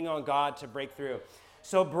depending on God to break through.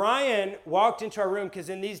 So Brian walked into our room because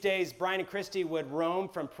in these days, Brian and Christy would roam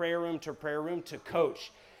from prayer room to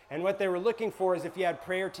coach. And what they were looking for is if you had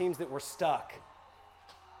prayer teams that were stuck.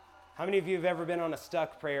 How many of you have ever been on a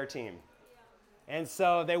stuck prayer team? And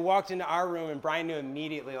so they walked into our room and Brian knew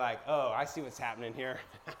immediately like, oh, I see what's happening here.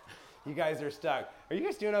 You guys are stuck. Are you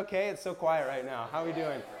guys doing okay? It's so quiet right now. How are we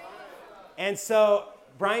doing? And so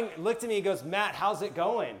Brian looked at me and goes, Matt, how's it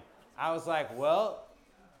going? I was like, well,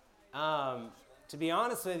 to be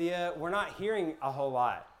honest with you, we're not hearing a whole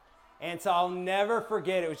lot. And so I'll never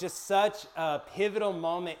forget, it was just such a pivotal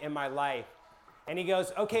moment in my life. And he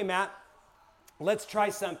goes, okay, Matt, let's try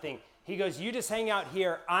something. He goes, you just hang out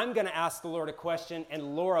here. I'm going to ask the Lord a question,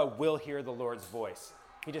 and Laura will hear the Lord's voice.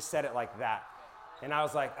 He just said it like that. And I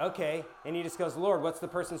was like, okay. And he just goes, Lord, what's the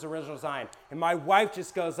person's original design? And my wife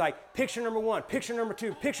just goes like, picture number 1, picture number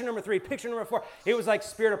 2, picture number 3, picture number 4. It was like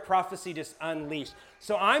spirit of prophecy just unleashed.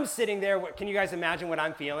 So I'm sitting there. Can you guys imagine what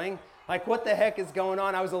I'm feeling? Like, what the heck is going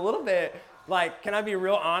on? I was a little bit like, can I be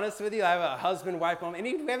real honest with you? I have a husband-wife moment.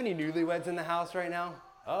 Do we have any newlyweds in the house right now?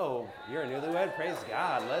 Oh, you're a newlywed? Praise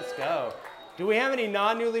God. Let's go. Do we have any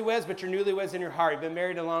non-newlyweds, but you're newlyweds in your heart? You've been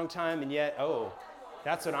married a long time, and yet, oh,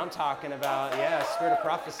 that's what I'm talking about. Yeah, spirit of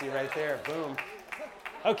prophecy right there. Boom.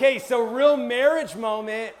 Okay, so real marriage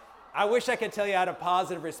moment. I wish I could tell you I had a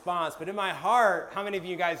positive response, but in my heart, how many of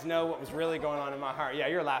you guys know what was really going on in my heart? Yeah,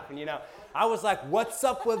 you're laughing, you know. I was like, what's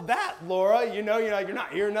up with that, Laura? You know, you're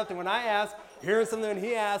not hearing nothing when I ask, hearing something when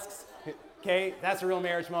he asks. Okay, that's a real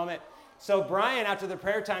marriage moment. So Brian, after the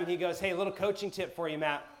prayer time, he goes, hey, a little coaching tip for you,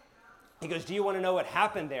 Matt. He goes, do you want to know what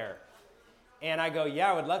happened there? And I go,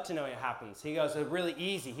 yeah, I would love to know what happens. He goes, it's really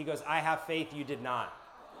easy. He goes, I have faith, you did not.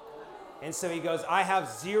 And so he goes, I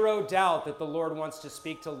have zero doubt that the Lord wants to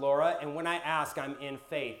speak to Laura. And when I ask, I'm in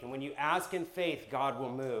faith. And when you ask in faith, God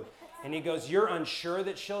will move. And he goes, you're unsure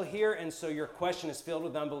that she'll hear. And so your question is filled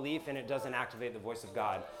with unbelief and it doesn't activate the voice of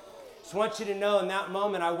God. So I want you to know in that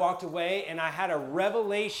moment, I walked away and I had a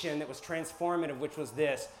revelation that was transformative, which was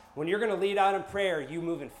this. When you're going to lead out in prayer, you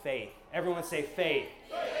move in faith. Everyone say faith.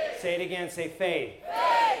 Faith. Say it again, say faith.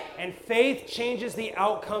 Faith. And faith changes the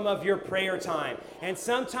outcome of your prayer time. And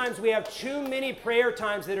sometimes we have too many prayer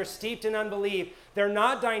times that are steeped in unbelief. They're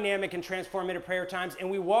not dynamic and transformative prayer times.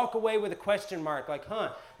 And we walk away with a question mark like,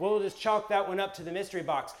 well, we'll just chalk that one up to the mystery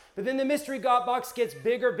box. But then the mystery box gets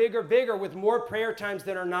bigger, bigger, bigger with more prayer times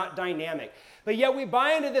that are not dynamic. But yet we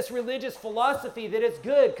buy into this religious philosophy that it's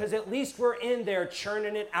good because at least we're in there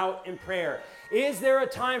churning it out in prayer. Is there a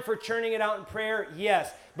time for churning it out in prayer?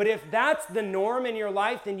 Yes. But if that's the norm in your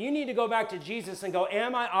life, then you need to go back to Jesus and go,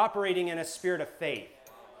 am I operating in a spirit of faith?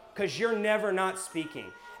 Because you're never not speaking.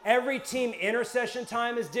 Every team intercession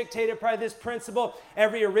time is dictated by this principle.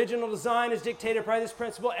 Every original design is dictated by this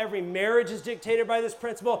principle. Every marriage is dictated by this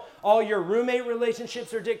principle. All your roommate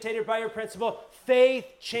relationships are dictated by your principle. Faith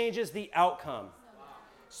changes the outcome.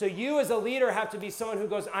 So you as a leader have to be someone who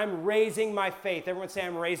goes, I'm raising my faith. Everyone say,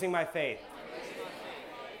 I'm raising my faith.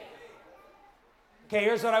 Okay,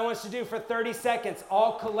 here's what I want us to do for 30 seconds.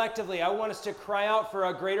 All collectively, I want us to cry out for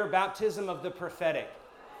a greater baptism of the prophetic.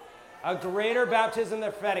 A greater baptism of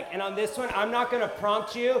the prophetic. And on this one, I'm not going to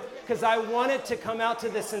prompt you because I want it to come out to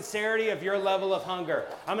the sincerity of your level of hunger.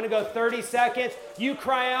 I'm going to go 30 seconds. You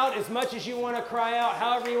cry out as much as you want to cry out,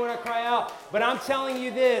 however you want to cry out. But I'm telling you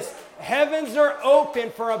this, heavens are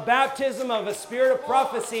open for a baptism of a spirit of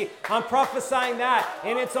prophecy. I'm prophesying that,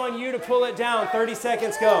 and it's on you to pull it down. 30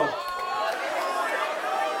 seconds, go.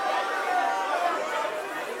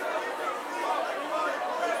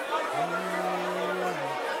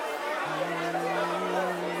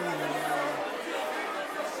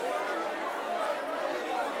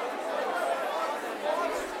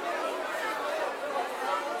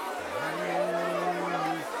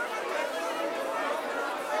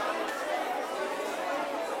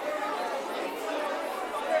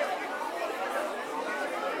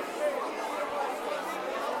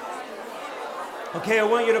 Okay, I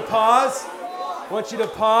want you to pause. I want you to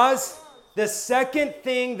pause. The second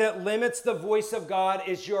thing that limits the voice of God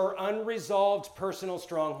is your unresolved personal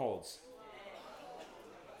strongholds.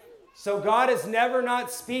 So God is never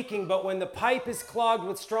not speaking, but when the pipe is clogged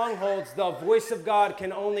with strongholds, the voice of God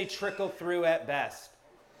can only trickle through at best.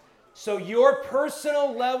 So your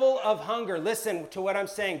personal level of hunger, listen to what I'm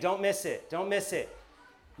saying, don't miss it, don't miss it.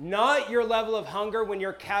 Not your level of hunger when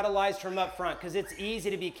you're catalyzed from up front, because it's easy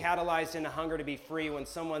to be catalyzed into hunger to be free when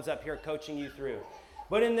someone's up here coaching you through.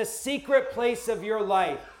 But in the secret place of your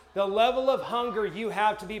life, the level of hunger you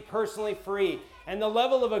have to be personally free and the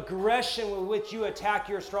level of aggression with which you attack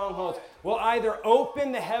your strongholds will either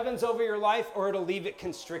open the heavens over your life or it'll leave it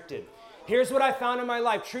constricted. Here's what I found in my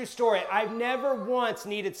life, true story. I've never once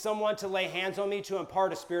needed someone to lay hands on me to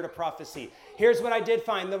impart a spirit of prophecy. Here's what I did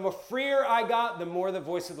find. The more freer I got, the more the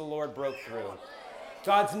voice of the Lord broke through.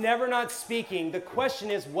 God's never not speaking. The question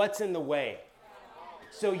is, what's in the way?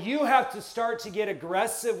 So you have to start to get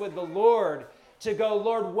aggressive with the Lord to go,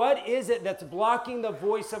 Lord, what is it that's blocking the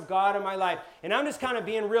voice of God in my life? And I'm just kind of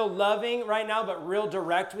being real loving right now, but real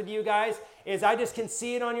direct with you guys, is I just can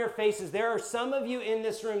see it on your faces. There are some of you in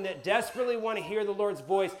this room that desperately want to hear the Lord's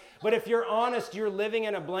voice, but if you're honest, you're living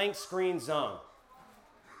in a blank screen zone.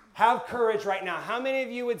 Have courage right now. How many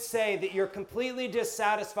of you would say that you're completely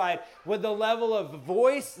dissatisfied with the level of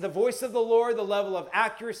voice, the voice of the Lord, the level of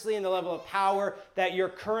accuracy, and the level of power that you're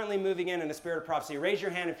currently moving in the spirit of prophecy? Raise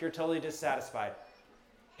your hand if you're totally dissatisfied.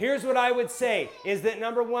 Here's what I would say is that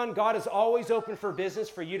number one, God is always open for business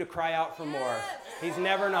for you to cry out for more. He's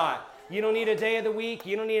never not. You don't need a day of the week.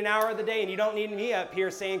 You don't need an hour of the day, and you don't need me up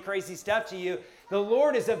here saying crazy stuff to you. The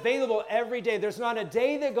Lord is available every day. There's not a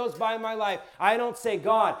day that goes by in my life I don't say,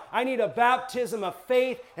 God, I need a baptism of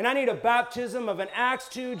faith, and I need a baptism of an Acts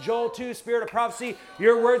 2, Joel 2, spirit of prophecy.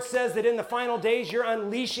 Your word says that in the final days, you're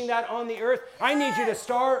unleashing that on the earth. I need you to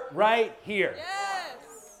start right here.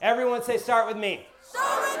 Yes. Everyone say, start with me.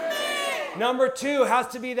 Start with me. Number two has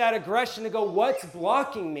to be that aggression to go, what's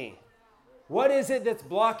blocking me? What is it that's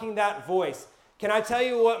blocking that voice? Can I tell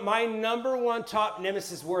you what my number one top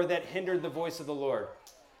nemesis were that hindered the voice of the Lord?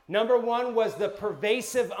 Number one was the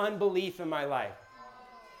pervasive unbelief in my life.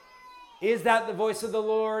 Is that the voice of the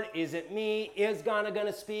Lord? Is it me? Is God going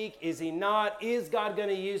to speak? Is he not? Is God going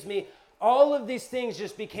to use me? All of these things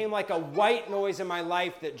just became like a white noise in my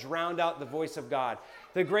life that drowned out the voice of God.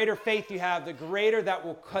 The greater faith you have, the greater that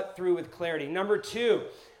will cut through with clarity. Number two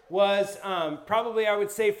was probably I would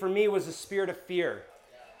say for me was a spirit of fear.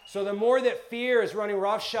 So the more that fear is running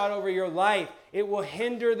roughshod over your life, it will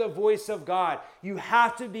hinder the voice of God. You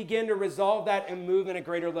have to begin to resolve that and move in a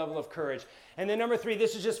greater level of courage. And then number three,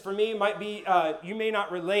 this is just for me, might be, you may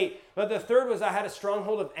not relate, but the third was I had a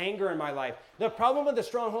stronghold of anger in my life. The problem with the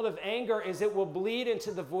stronghold of anger is it will bleed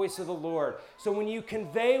into the voice of the Lord. So when you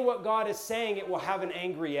convey what God is saying, it will have an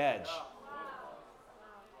angry edge.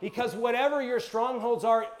 Because whatever your strongholds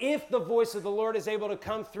are, if the voice of the Lord is able to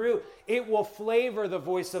come through, it will flavor the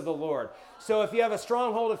voice of the Lord. So if you have a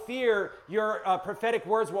stronghold of fear, your prophetic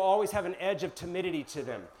words will always have an edge of timidity to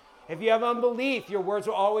them. If you have unbelief, your words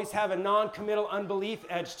will always have a non-committal unbelief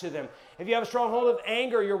edge to them. If you have a stronghold of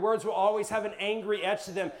anger, your words will always have an angry edge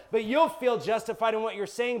to them. But you'll feel justified in what you're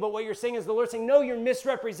saying, but what you're saying is the Lord saying, no, you're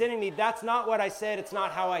misrepresenting me. That's not what I said. It's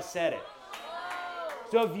not how I said it.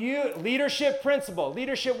 So if you, leadership principle,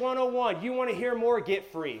 leadership 101, you want to hear more,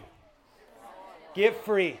 get free. Get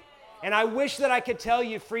free. And I wish that I could tell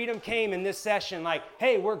you freedom came in this session like,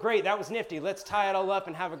 hey, we're great, that was nifty, let's tie it all up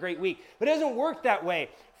and have a great week. But it doesn't work that way.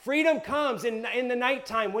 Freedom comes in the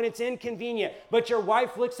nighttime when it's inconvenient, but your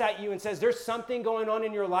wife looks at you and says, there's something going on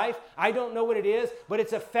in your life. I don't know what it is, but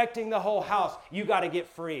it's affecting the whole house. You got to get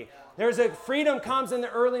free. There's a freedom comes in the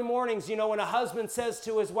early mornings, you know, when a husband says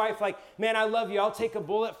to his wife, like, man, I love you, I'll take a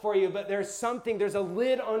bullet for you, but there's a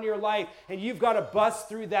lid on your life, and you've got to bust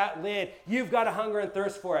through that lid. You've got to hunger and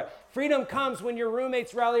thirst for it. Freedom comes when your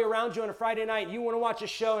roommates rally around you on a Friday night. You want to watch a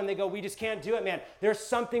show, and they go, we just can't do it, man. There's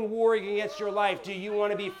something warring against your life. Do you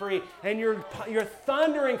want to be free? And you're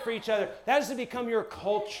thundering for each other. That has to become your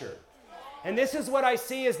culture. And this is what I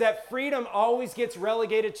see is that freedom always gets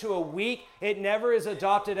relegated to a week. It never is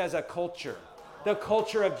adopted as a culture, the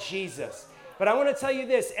culture of Jesus. But I want to tell you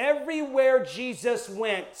this, everywhere Jesus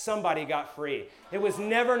went, somebody got free. It was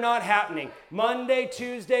never not happening. Monday,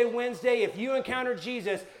 Tuesday, Wednesday, if you encountered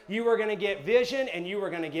Jesus, you were going to get vision and you were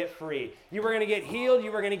going to get free. You were going to get healed,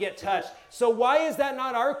 you were going to get touched. So why is that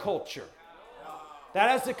not our culture? That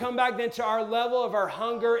has to come back then to our level of our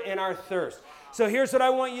hunger and our thirst. So here's what I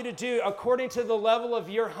want you to do according to the level of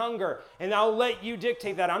your hunger, and I'll let you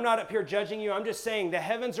dictate that. I'm not up here judging you. I'm just saying the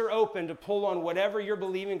heavens are open to pull on whatever you're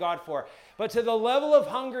believing God for. But to the level of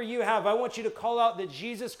hunger you have, I want you to call out that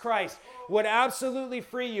Jesus Christ would absolutely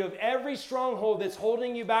free you of every stronghold that's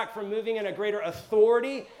holding you back from moving in a greater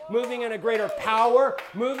authority, moving in a greater power,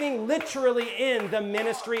 moving literally in the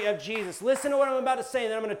ministry of Jesus. Listen to what I'm about to say,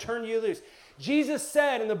 and then I'm going to turn you loose. Jesus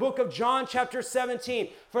said in the book of John chapter 17,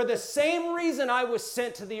 for the same reason I was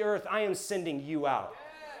sent to the earth, I am sending you out.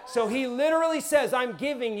 So he literally says, I'm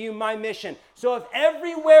giving you my mission. So if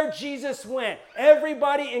everywhere Jesus went,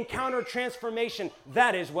 everybody encountered transformation,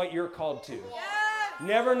 that is what you're called to.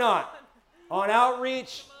 Never not. On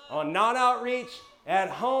outreach, on not outreach, at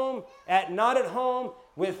home, at not at home,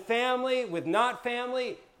 with family, with not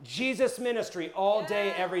family, Jesus ministry all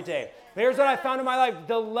day, every day. But here's what I found in my life.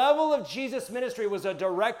 The level of Jesus ministry was a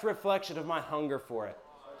direct reflection of my hunger for it.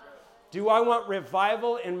 Do I want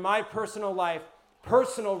revival in my personal life?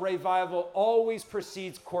 Personal revival always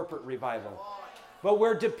precedes corporate revival. But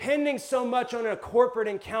we're depending so much on a corporate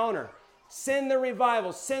encounter. Send the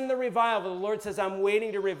revival, send the revival. The Lord says, I'm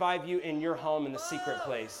waiting to revive you in your home in the secret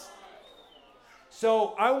place.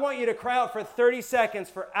 So I want you to cry out for 30 seconds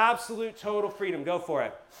for absolute total freedom. Go for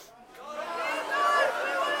it.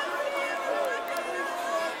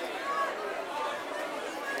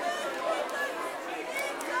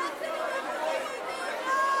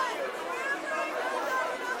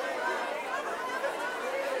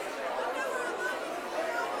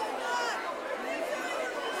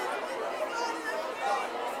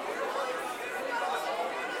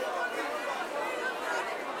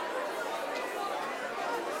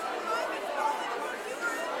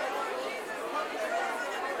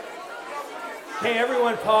 Okay,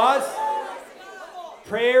 everyone pause.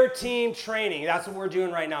 Prayer team training. That's what we're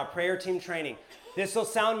doing right now, prayer team training. This will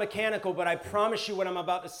sound mechanical, but I promise you what I'm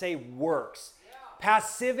about to say works.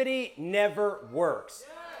 Passivity never works.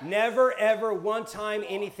 Never, ever, one time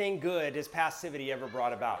anything good has passivity ever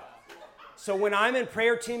brought about. So when I'm in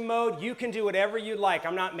prayer team mode, you can do whatever you'd like.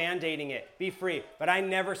 I'm not mandating it. Be free. But I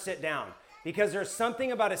never sit down. Because there's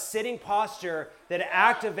something about a sitting posture that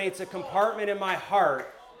activates a compartment in my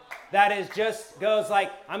heart that is just goes like,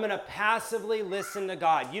 I'm going to passively listen to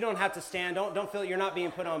God. You don't have to stand. Don't feel you're not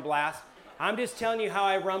being put on blast. I'm just telling you how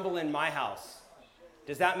I rumble in my house.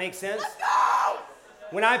 Does that make sense? Let's go!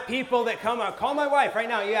 When I have people that come out, call my wife right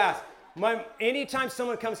now, you ask. Anytime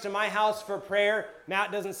someone comes to my house for prayer,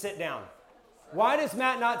 Matt doesn't sit down. Why does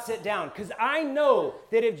Matt not sit down? Because I know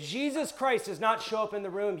that if Jesus Christ does not show up in the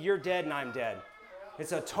room, you're dead and I'm dead.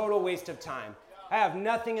 It's a total waste of time. I have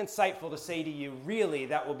nothing insightful to say to you, really,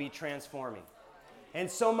 that will be transforming.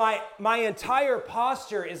 And so my entire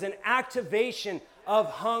posture is an activation of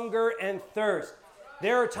hunger and thirst.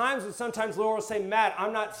 There are times when sometimes Laura will say, Matt,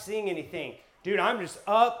 I'm not seeing anything. Dude, I'm just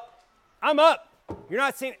up. I'm up. You're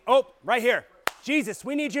not seeing, oh, right here. Jesus,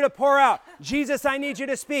 we need you to pour out. Jesus, I need you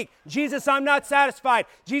to speak. Jesus, I'm not satisfied.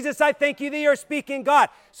 Jesus, I thank you that you're speaking, God.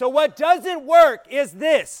 So what doesn't work is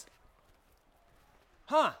this.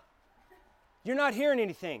 You're not hearing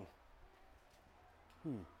anything.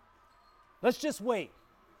 Let's just wait.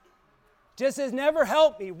 Just has never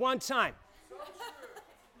helped me one time.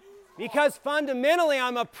 Because fundamentally,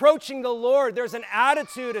 I'm approaching the Lord. There's an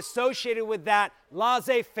attitude associated with that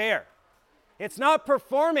laissez-faire. It's not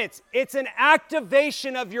performance. It's an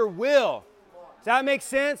activation of your will. Does that make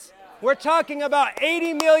sense? We're talking about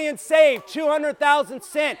 80 million saved, 200,000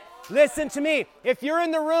 sent. Listen to me. If you're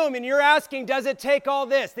in the room and you're asking, does it take all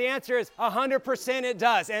this? The answer is 100% it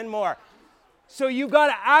does and more. So you've got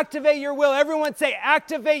to activate your will. Everyone say,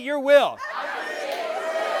 activate your will. Activate your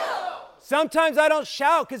will. Sometimes I don't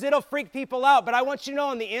shout because it'll freak people out, but I want you to know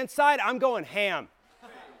on the inside, I'm going ham.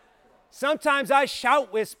 Sometimes I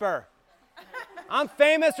shout whisper. I'm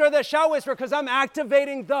famous for the shout whisper because I'm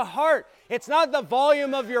activating the heart. It's not the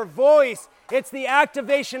volume of your voice. It's the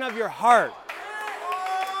activation of your heart.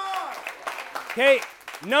 Okay,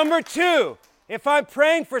 number 2, if I'm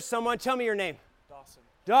praying for someone, tell me your name.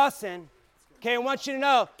 Dawson. Okay, I want you to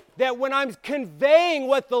know that when I'm conveying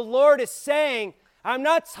what the Lord is saying, I'm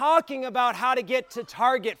not talking about how to get to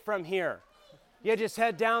Target from here. You just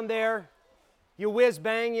head down there, you whiz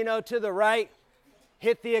bang, to the right,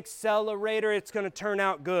 hit the accelerator, it's going to turn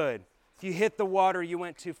out good. If you hit the water, you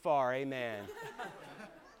went too far, amen.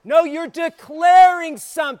 No, you're declaring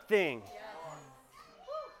something.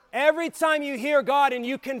 Every time you hear God and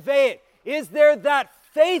you convey it, is there that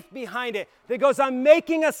faith behind it that goes, I'm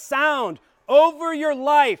making a sound over your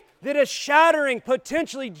life that is shattering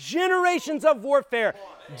potentially generations of warfare.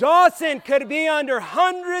 Dawson could be under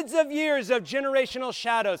hundreds of years of generational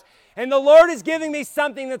shadows. And the Lord is giving me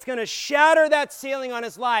something that's going to shatter that ceiling on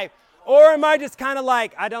his life. Or am I just kind of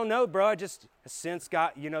like, I don't know, bro. I just sense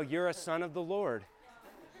God, you're a son of the Lord.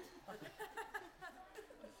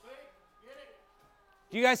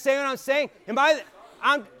 Do you guys say what I'm saying?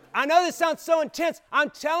 I know this sounds so intense. I'm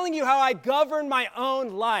telling you how I govern my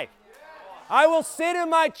own life. I will sit in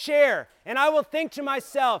my chair and I will think to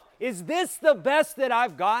myself, is this the best that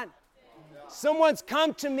I've got? Someone's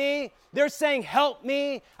come to me. They're saying, help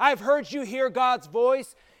me. I've heard you hear God's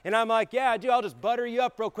voice. And I'm like, yeah, I do. I'll just butter you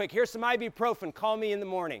up real quick. Here's some ibuprofen. Call me in the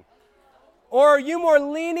morning. Or are you more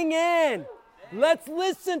leaning in? Let's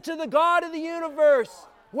listen to the God of the universe.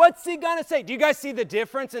 What's he going to say? Do you guys see the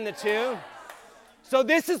difference in the two? So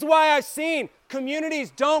this is why I've seen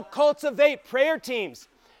communities don't cultivate prayer teams,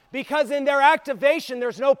 because in their activation,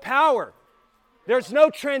 there's no power. There's no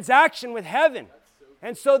transaction with heaven.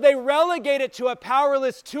 And so they relegate it to a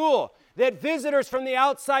powerless tool that visitors from the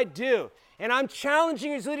outside do. And I'm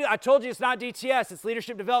challenging you. I told you it's not DTS, it's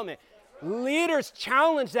leadership development. Leaders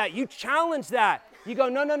challenge that. You challenge that. You go,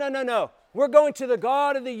 no. We're going to the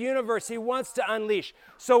God of the universe. He wants to unleash.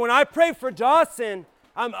 So when I pray for Dawson,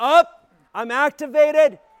 I'm up, I'm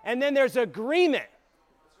activated, and then there's agreement.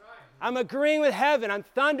 I'm agreeing with heaven. I'm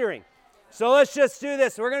thundering. So let's just do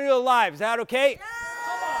this. We're going to do it live. Is that okay?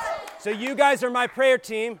 So you guys are my prayer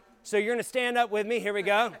team. So you're going to stand up with me. Here we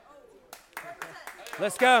go.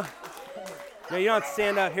 Let's go. No, you don't have to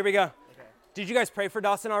stand up. Here we go. Did you guys pray for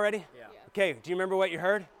Dawson already? Yeah. Okay. Do you remember what you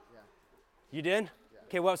heard? Yeah. You did? Yeah.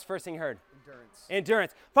 Okay, what was the first thing you heard?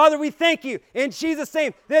 Endurance. Father, we thank you in Jesus'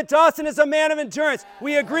 name that Dawson is a man of endurance.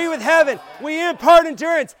 We agree with heaven. We impart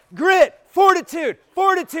endurance, grit, fortitude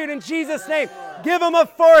in Jesus' name. Give him a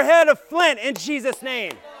forehead of flint in Jesus'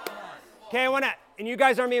 name. Okay, and you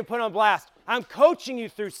guys aren't being put on blast. I'm coaching you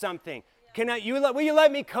through something. Will you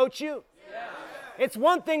let me coach you? Yeah. It's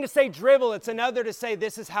one thing to say dribble. It's another to say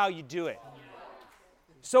this is how you do it.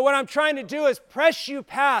 So what I'm trying to do is press you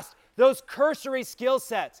past those cursory skill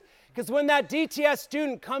sets. Because when that DTS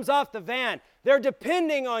student comes off the van, they're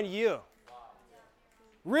depending on you.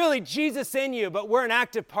 Really, Jesus in you, but we're an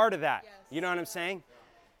active part of that. Yes. You know what I'm saying?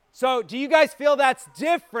 So do you guys feel that's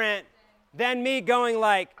different than me going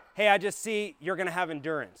like, hey, I just see you're going to have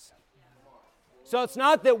endurance? So it's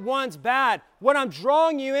not that one's bad. What I'm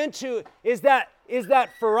drawing you into is that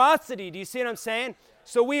ferocity. Do you see what I'm saying?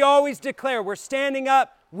 So we always declare. We're standing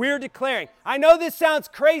up. We're declaring. I know this sounds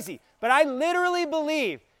crazy, but I literally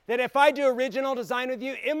believe that if I do original design with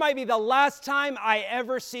you, it might be the last time I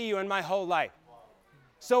ever see you in my whole life.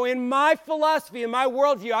 So in my philosophy, in my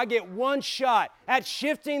worldview, I get one shot at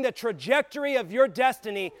shifting the trajectory of your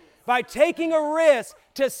destiny by taking a risk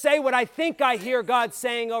to say what I think I hear God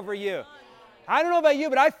saying over you. I don't know about you,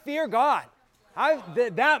 but I fear God.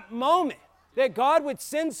 That moment that God would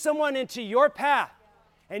send someone into your path,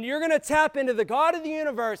 and you're going to tap into the God of the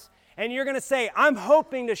universe, and you're going to say, I'm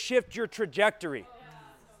hoping to shift your trajectory.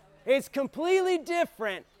 It's completely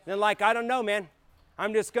different than like, I don't know, man.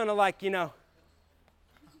 I'm just going to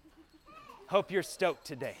hope you're stoked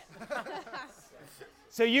today.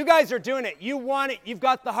 So you guys are doing it. You want it. You've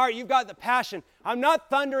got the heart. You've got the passion. I'm not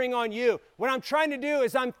thundering on you. What I'm trying to do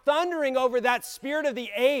is I'm thundering over that spirit of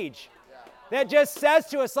the age that just says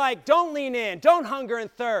to us like, don't lean in. Don't hunger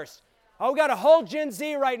and thirst. Oh, we got a whole Gen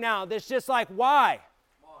Z right now that's just like, why?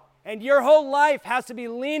 And your whole life has to be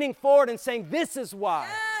leaning forward and saying, this is why.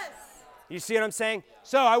 Yes. You see what I'm saying?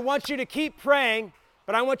 So I want you to keep praying,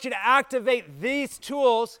 but I want you to activate these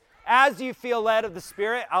tools as you feel led of the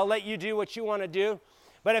Spirit. I'll let you do what you want to do.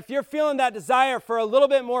 But if you're feeling that desire for a little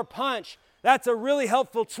bit more punch, that's a really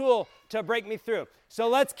helpful tool to break me through. So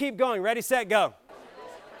let's keep going. Ready, set, go.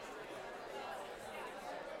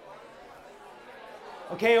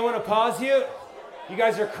 Okay, I want to pause you. You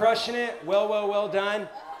guys are crushing it. Well done.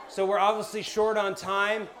 So we're obviously short on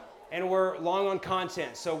time and we're long on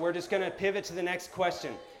content. So we're just going to pivot to the next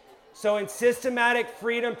question. So in systematic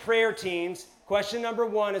freedom prayer teams, question number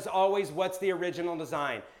 1 is always, what's the original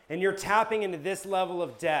design? And you're tapping into this level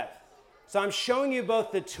of depth. So I'm showing you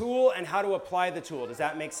both the tool and how to apply the tool. Does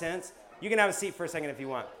that make sense? You can have a seat for a second if you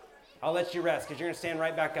want. I'll let you rest because you're going to stand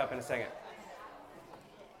right back up in a second.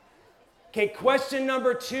 Okay, question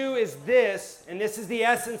number 2 is this, and this is the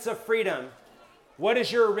essence of freedom. What is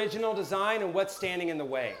your original design and what's standing in the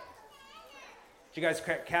way? Did you guys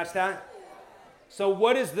catch that? So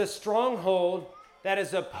what is the stronghold that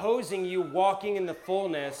is opposing you walking in the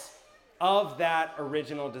fullness of that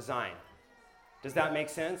original design? Does that make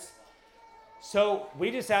sense? So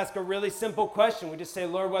we just ask a really simple question. We just say,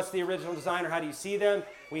 Lord, what's the original design, or how do you see them?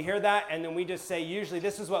 We hear that, and then we just say, usually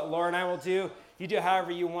this is what Laura and I will do. You do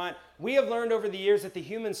however you want. We have learned over the years that the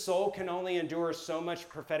human soul can only endure so much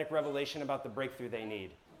prophetic revelation about the breakthrough they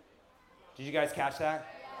need. Did you guys catch that?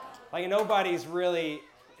 Like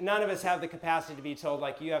none of us have the capacity to be told,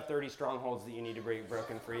 like, you have 30 strongholds that you need to be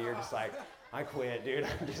broken free. You're just like, I quit, dude.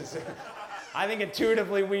 I think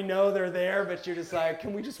intuitively we know they're there, but you're just like,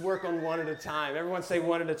 can we just work on one at a time? Everyone say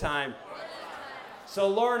one at a time. So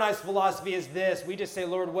Laura and I's philosophy is this. We just say,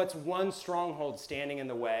 Lord, what's one stronghold standing in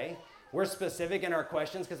the way? We're specific in our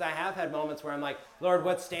questions, because I have had moments where I'm like, Lord,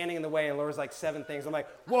 what's standing in the way? And Laura's like, 7 things. I'm like,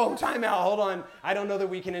 whoa, time out, hold on. I don't know that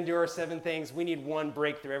we can endure 7 things. We need one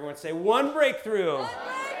breakthrough. Everyone say, one breakthrough.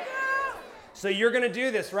 So you're going to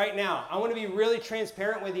do this right now. I want to be really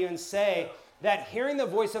transparent with you and say that hearing the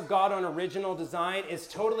voice of God on original design is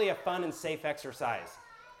totally a fun and safe exercise,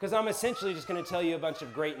 because I'm essentially just going to tell you a bunch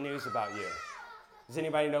of great news about you. Does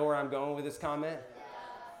anybody know where I'm going with this comment?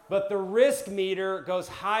 But the risk meter goes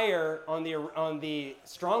higher on the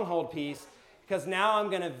stronghold piece, because now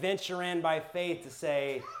I'm going to venture in by faith to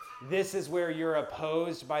say, this is where you're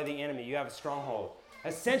opposed by the enemy. You have a stronghold.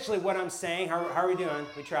 Essentially what I'm saying, how are we doing?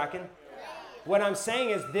 We tracking? What I'm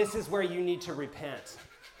saying is, this is where you need to repent.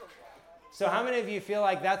 So how many of you feel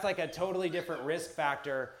like that's like a totally different risk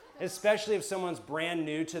factor, especially if someone's brand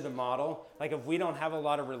new to the model? Like if we don't have a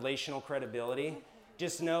lot of relational credibility,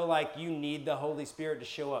 just know like you need the Holy Spirit to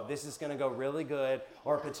show up. This is going to go really good,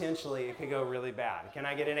 or potentially it could go really bad. Can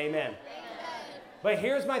I get an amen? Amen. But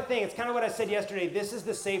here's my thing. It's kind of what I said yesterday. This is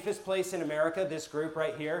the safest place in America, this group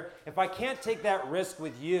right here. If I can't take that risk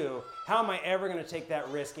with you, how am I ever going to take that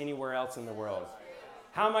risk anywhere else in the world?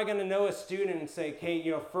 How am I going to know a student and say,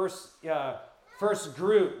 okay, first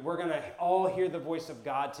group, we're going to all hear the voice of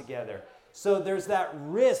God together. So there's that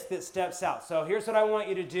risk that steps out. So here's what I want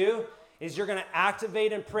you to do is you're going to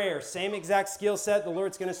activate in prayer. Same exact skill set. The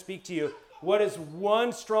Lord's going to speak to you. What is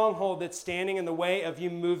one stronghold that's standing in the way of you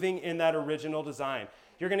moving in that original design?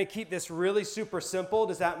 You're going to keep this really super simple.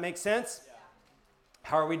 Does that make sense? Yeah.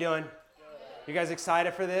 How are we doing? You guys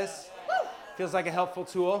excited for this? Feels like a helpful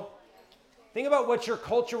tool. Think about what your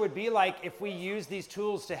culture would be like if we use these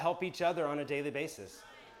tools to help each other on a daily basis.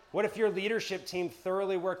 What if your leadership team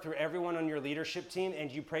thoroughly worked through everyone on your leadership team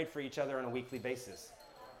and you prayed for each other on a weekly basis?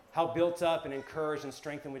 How built up and encouraged and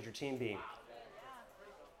strengthened would your team be?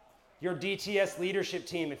 Your DTS leadership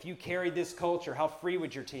team, if you carried this culture, how free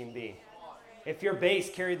would your team be? If your base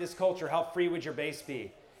carried this culture, how free would your base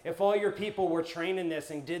be? If all your people were trained in this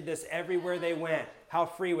and did this everywhere they went, how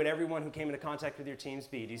free would everyone who came into contact with your teams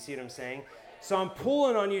be? Do you see what I'm saying? So I'm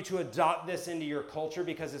pulling on you to adopt this into your culture,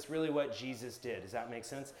 because it's really what Jesus did. Does that make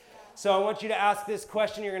sense? So I want you to ask this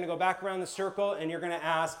question. You're going to go back around the circle and you're going to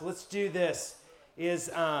ask, let's do this, just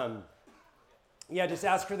ask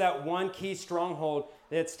for that one key stronghold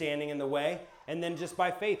that's standing in the way. And then just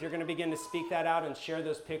by faith, you're going to begin to speak that out and share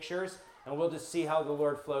those pictures. And we'll just see how the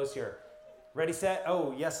Lord flows here. Ready, set?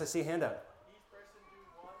 Oh, yes, I see a hand up.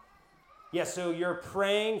 Yes, so you're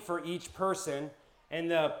praying for each person.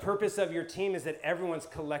 And the purpose of your team is that everyone's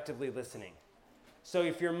collectively listening. So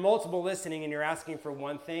if you're multiple listening and you're asking for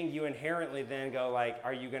one thing, you inherently then go like,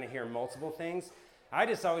 are you going to hear multiple things? I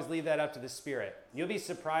just always leave that up to the Spirit. You'll be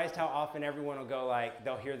surprised how often everyone will go like,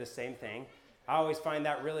 they'll hear the same thing. I always find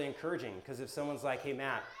that really encouraging, because if someone's like, hey,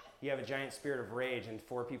 Matt, you have a giant spirit of rage and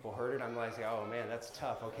 4 people heard it, I'm like, oh, man, that's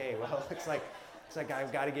tough. Okay, well, it's like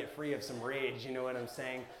I've got to get free of some rage, you know what I'm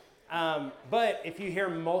saying? But if you hear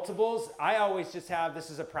multiples, I always just have, this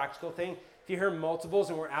is a practical thing. If you hear multiples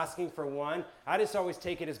and we're asking for one, I just always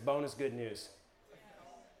take it as bonus good news.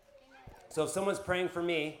 So if someone's praying for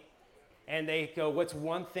me and they go, what's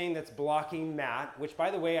one thing that's blocking Matt? Which,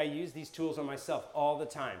 by the way, I use these tools on myself all the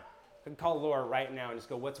time. I can call Laura right now and just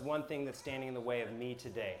go, what's one thing that's standing in the way of me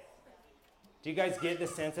today? Do you guys get the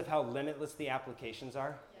sense of how limitless the applications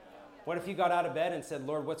are? What if you got out of bed and said,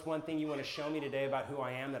 Lord, what's one thing you want to show me today about who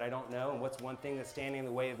I am that I don't know? And what's one thing that's standing in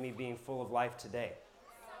the way of me being full of life today?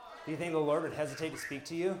 Do you think the Lord would hesitate to speak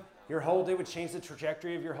to you? Your whole day would change the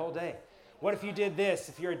trajectory of your whole day. What if you did this?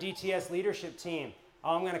 If you're a DTS leadership team,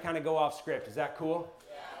 I'm going to kind of go off script. Is that cool?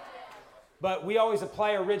 But we always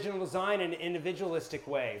apply original design in an individualistic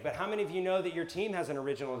way. But how many of you know that your team has an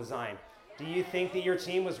original design? Do you think that your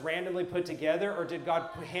team was randomly put together, or did God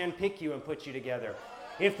handpick you and put you together?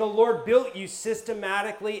 If the Lord built you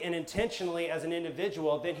systematically and intentionally as an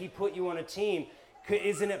individual, then he put you on a team.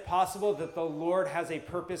 Isn't it possible that the Lord has a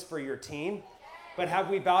purpose for your team? But have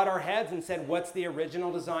we bowed our heads and said, what's the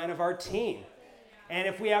original design of our team? And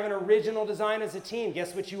if we have an original design as a team,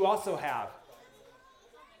 guess what you also have?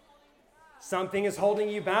 Something is holding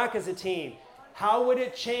you back as a teen. How would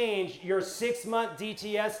it change your 6-month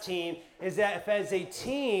DTS team is that if as a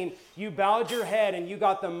teen you bowed your head and you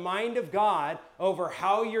got the mind of God over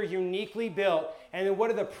how you're uniquely built, and then what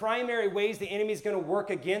are the primary ways the enemy is going to work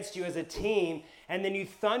against you as a team, and then you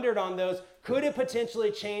thundered on those, could it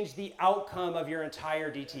potentially change the outcome of your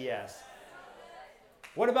entire DTS?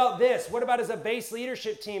 What about this? What about as a base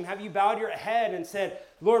leadership team? Have you bowed your head and said,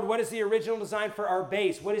 Lord, what is the original design for our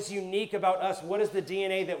base? What is unique about us? What is the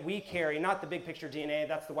DNA that we carry? Not the big picture DNA,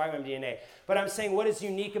 that's the YWAM DNA. But I'm saying what is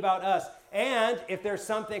unique about us? And if there's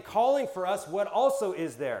something calling for us, what also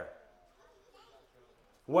is there?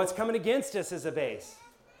 What's coming against us as a base?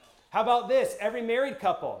 How about this? Every married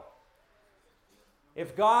couple.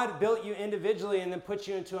 If God built you individually and then put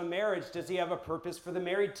you into a marriage, does he have a purpose for the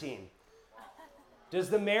married team? Does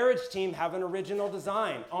the marriage team have an original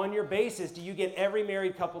design? On your basis, do you get every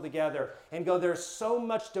married couple together and go, there's so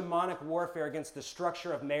much demonic warfare against the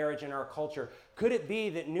structure of marriage in our culture. Could it be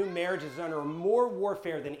that new marriage is under more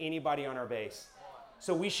warfare than anybody on our base?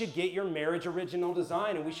 So we should get your marriage original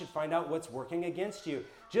design and we should find out what's working against you.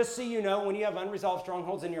 Just so you know, when you have unresolved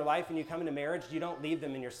strongholds in your life and you come into marriage, you don't leave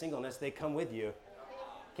them in your singleness, they come with you.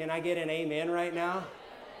 Can I get an amen right now?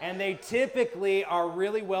 And they typically are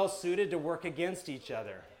really well suited to work against each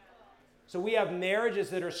other. So we have marriages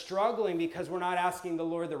that are struggling because we're not asking the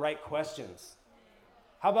Lord the right questions.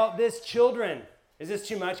 How about this, children? Is this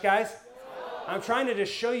too much, guys? I'm trying to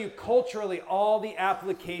just show you culturally all the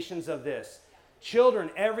applications of this. Children,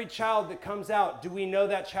 every child that comes out, do we know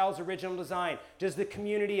that child's original design? Does the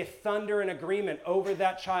community thunder an agreement over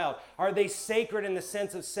that child? Are they sacred in the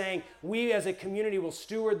sense of saying, we as a community will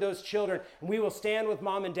steward those children, and we will stand with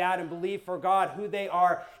mom and dad and believe for God who they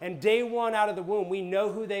are, and day one out of the womb, we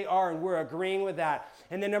know who they are, and we're agreeing with that.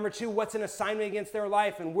 And then number two, what's an assignment against their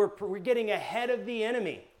life? And we're getting ahead of the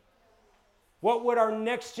enemy. What would our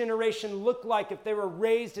next generation look like if they were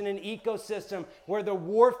raised in an ecosystem where the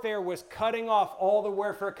warfare was cutting off all the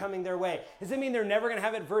warfare coming their way? Does it mean they're never going to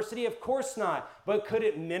have adversity? Of course not. But could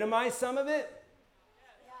it minimize some of it?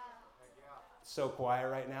 Yeah. So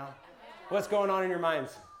quiet right now. What's going on in your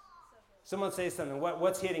minds? Someone say something.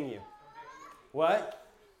 What's hitting you? What?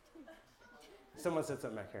 Someone said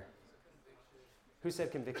something back here. Who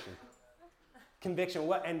said conviction? Conviction,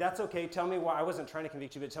 what? And that's okay. Tell me why. I wasn't trying to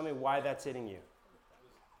convict you, but tell me why that's hitting you.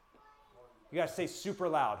 You got to say super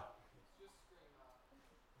loud.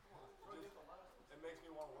 It makes me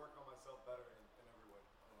want to work on myself better in every way.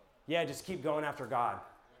 Yeah, just keep going after God.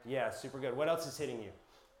 Yeah, super good. What else is hitting you?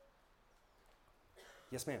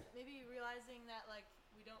 Yes, ma'am. Maybe realizing that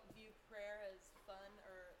we don't view prayer as fun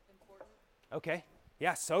or important. Okay.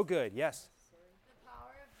 Yeah, so good. Yes. The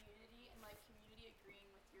power of unity and community agreeing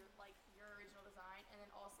with your original design, and then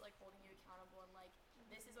also holding you accountable and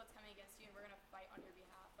this is what's coming against you and we're gonna fight on your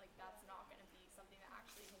behalf. That's not gonna be something that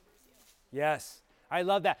actually hinders you. Yes, I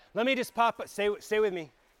love that. Let me just stay with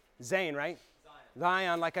me. Zane, right?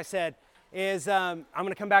 Zion, like I said, is I'm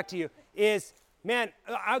gonna come back to you.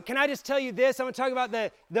 Can I just tell you this? I'm gonna talk about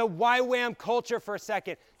the YWAM culture for a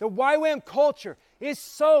second. The YWAM culture is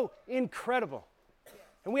so incredible.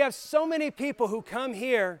 And we have so many people who come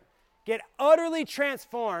here, get utterly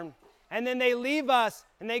transformed, and then they leave us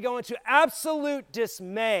and they go into absolute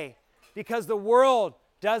dismay because the world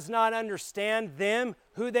does not understand them,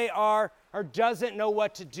 who they are, or doesn't know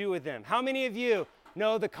what to do with them. How many of you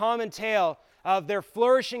know the common tale of they're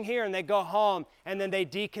flourishing here and they go home and then they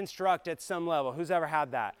deconstruct at some level? Who's ever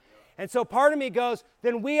had that? And so part of me goes,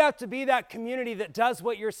 then we have to be that community that does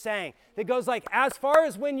what you're saying. That goes as far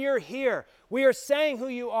as when you're here, we are saying who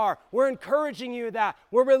you are. We're encouraging you in that.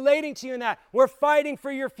 We're relating to you in that. We're fighting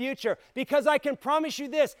for your future. Because I can promise you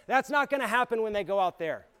this, that's not going to happen when they go out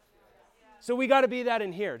there. So we got to be that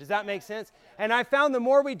in here. Does that make sense? And I found the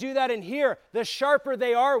more we do that in here, the sharper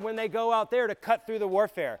they are when they go out there to cut through the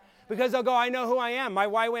warfare. Because they'll go, I know who I am. My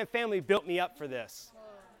YWAM family built me up for this.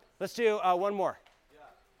 Let's do one more.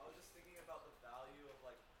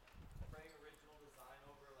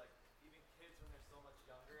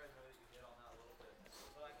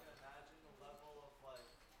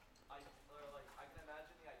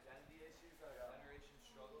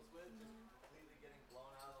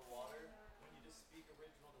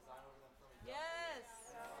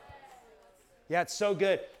 Yeah, it's so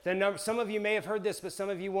good. Some of you may have heard this, but some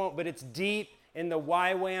of you won't, but it's deep in the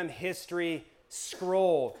YWAM history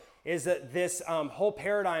scroll, is that this whole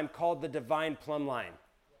paradigm called the divine plumb line.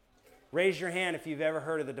 Raise your hand if you've ever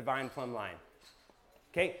heard of the divine plumb line.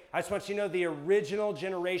 Okay, I just want you to know the original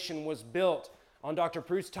generation was built on Dr.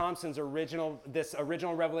 Bruce Thompson's original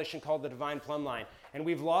revelation called the Divine Plumb Line. And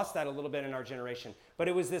we've lost that a little bit in our generation. But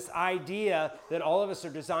it was this idea that all of us are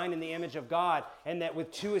designed in the image of God, and that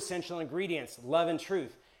with two essential ingredients, love and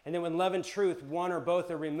truth. And then when love and truth, one or both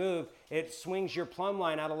are removed, it swings your plumb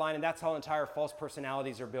line out of line, and that's how entire false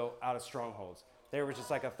personalities are built out of strongholds. There was just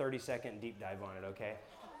like a 30-second deep dive on it, okay?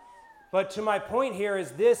 But to my point here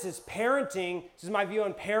is this is parenting, this is my view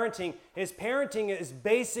on parenting is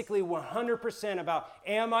basically 100% about,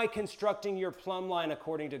 am I constructing your plumb line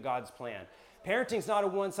according to God's plan? Parenting is not a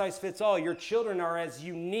one-size-fits-all. Your children are as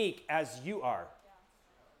unique as you are.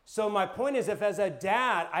 So my point is, if as a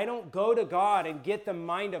dad, I don't go to God and get the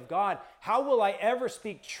mind of God, how will I ever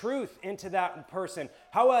speak truth into that person?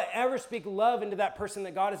 How will I ever speak love into that person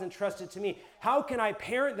that God has entrusted to me? How can I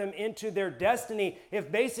parent them into their destiny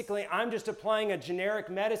if basically I'm just applying a generic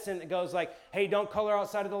medicine that goes like, hey, don't color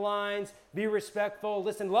outside of the lines, be respectful,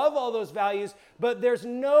 listen, love all those values, but there's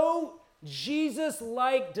no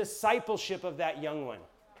Jesus-like discipleship of that young one?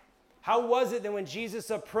 How was it that when Jesus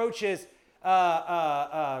approaches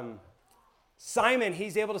Simon,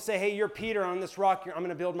 he's able to say, hey, you're Peter, on this rock, I'm going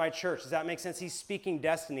to build my church. Does that make sense? He's speaking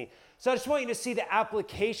destiny. So I just want you to see the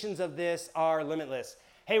applications of this are limitless.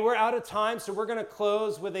 Hey, we're out of time, so we're going to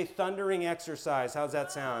close with a thundering exercise. How's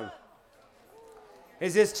that sound?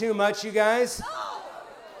 Is this too much, you guys?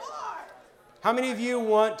 How many of you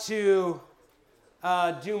want to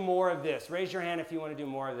do more of this? Raise your hand if you want to do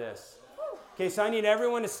more of this. Okay, so I need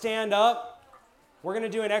everyone to stand up. We're going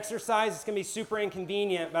to do an exercise. It's going to be super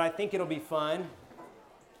inconvenient, but I think it'll be fun.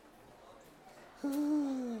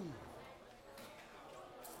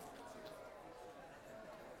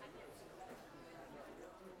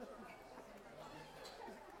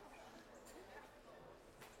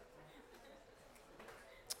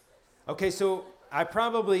 Okay, so I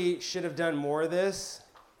probably should have done more of this,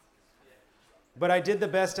 but I did the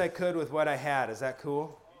best I could with what I had. Is that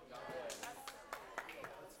cool?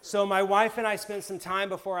 So my wife and I spent some time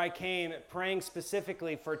before I came praying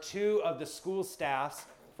specifically for two of the school staffs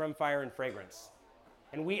from Fire and Fragrance.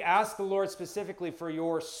 And we asked the Lord specifically for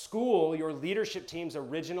your school, your leadership team's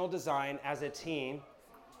original design as a team,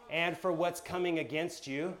 and for what's coming against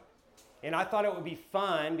you. And I thought it would be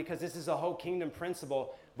fun because this is a whole kingdom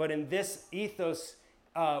principle, but in this ethos,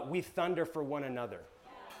 we thunder for one another.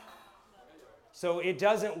 So it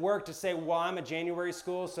doesn't work to say, well, I'm a January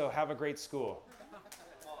school, so have a great school.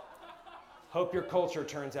 Hope your culture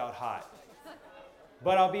turns out hot.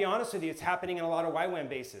 But I'll be honest with you, it's happening in a lot of YWAM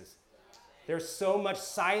bases. There's so much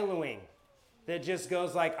siloing that just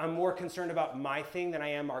goes like, I'm more concerned about my thing than I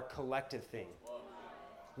am our collective thing.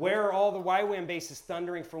 Where are all the YWAM bases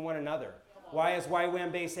thundering for one another? Why is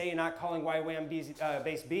YWAM base A not calling YWAM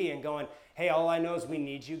base B and going, hey, all I know is we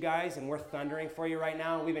need you guys and we're thundering for you right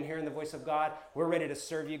now. We've been hearing the voice of God. We're ready to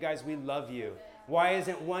serve you guys. We love you. Why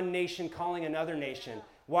isn't one nation calling another nation?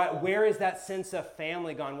 Where is that sense of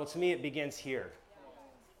family gone? Well, to me, it begins here.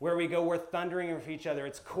 Where we go, we're thundering for each other.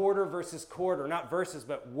 It's quarter versus quarter, not versus,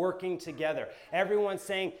 but working together. Everyone's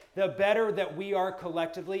saying the better that we are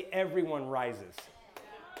collectively, everyone rises.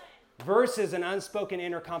 Versus an unspoken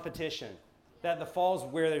inner competition, that the fall's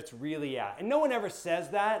where it's really at. And no one ever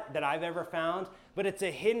says that I've ever found, but it's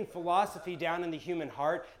a hidden philosophy down in the human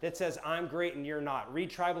heart that says, I'm great and you're not. Read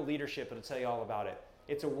Tribal Leadership, it'll tell you all about it.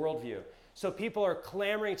 It's a worldview. So people are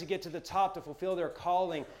clamoring to get to the top to fulfill their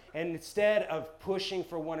calling, and instead of pushing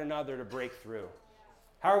for one another to break through.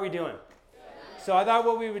 How are we doing? So I thought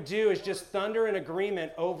what we would do is just thunder an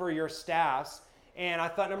agreement over your staffs. And I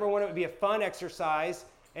thought, number one, it would be a fun exercise.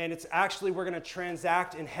 And it's actually, we're going to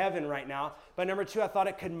transact in heaven right now. But number two, I thought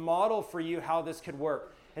it could model for you how this could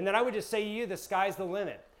work. And then I would just say to you, the sky's the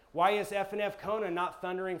limit. Why is F&F Kona not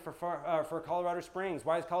thundering for Colorado Springs?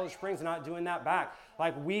 Why is Colorado Springs not doing that back?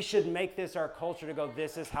 Like, we should make this our culture to go,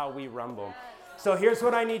 this is how we rumble. So here's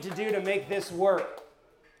what I need to do to make this work.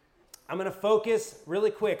 I'm going to focus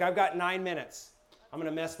really quick. I've got 9 minutes. I'm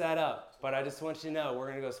going to mess that up. But I just want you to know we're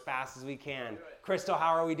going to go as fast as we can. Crystal,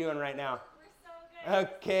 how are we doing right now? We're so good.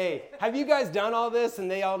 Okay. Have you guys done all this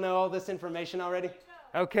and they all know all this information already?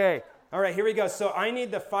 Okay. All right, here we go. So I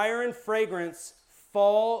need the Fire and Fragrance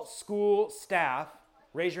fall school staff.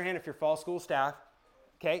 Raise your hand if you're fall school staff.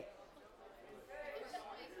 Okay.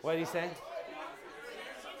 What did he say?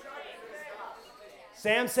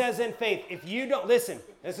 Sam says in faith, if you don't, listen,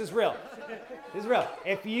 this is real. This is real.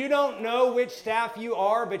 If you don't know which staff you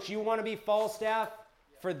are, but you want to be fall staff,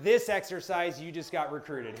 for this exercise, you just got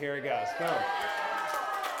recruited. Here it goes. Boom.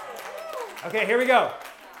 Okay, here we go.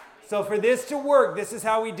 So for this to work, this is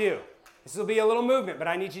how we do. This will be a little movement, but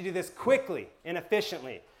I need you to do this quickly and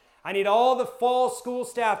efficiently. I need all the fall school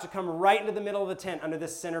staff to come right into the middle of the tent under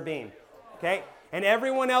this center beam. Okay? And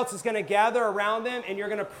everyone else is going to gather around them, and you're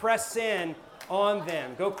going to press in on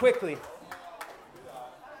them. Go quickly.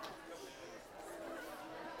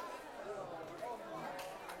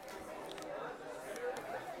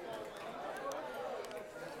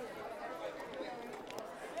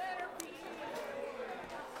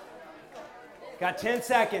 Got 10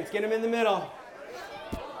 seconds. Get them in the middle.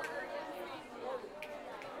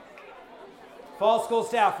 Fall school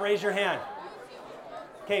staff, raise your hand.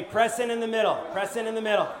 Okay, press in the middle. Press in the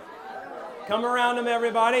middle. Come around them,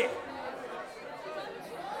 everybody.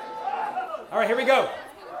 All right, here we go.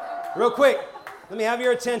 Real quick, let me have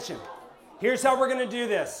your attention. Here's how we're going to do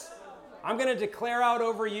this. I'm going to declare out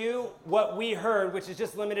over you what we heard, which is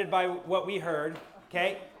just limited by what we heard,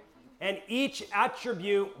 okay? And each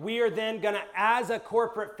attribute we are then going to, as a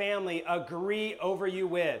corporate family, agree over you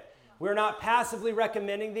with. We're not passively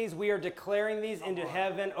recommending these. We are declaring these into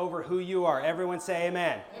heaven over who you are. Everyone say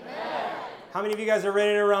amen. Amen. How many of you guys are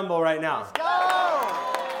ready to rumble right now? Let's go.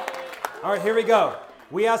 All right, here we go.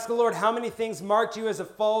 We ask the Lord, how many things marked you as a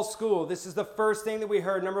fall school? This is the first thing that we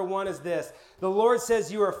heard. Number one is this. The Lord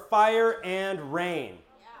says you are fire and rain.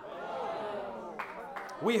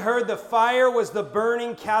 We heard the fire was the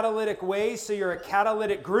burning catalytic way, so you're a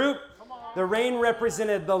catalytic group. The rain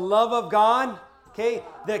represented the love of God, okay?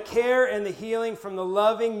 The care and the healing from the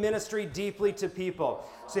loving ministry deeply to people.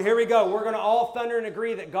 So here we go. We're going to all thunder and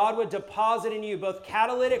agree that God would deposit in you both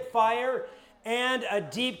catalytic fire and a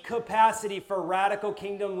deep capacity for radical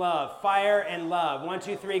kingdom love. Fire and love. 1,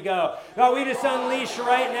 2, 3, go. God, we just unleash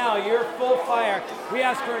right now your full fire. We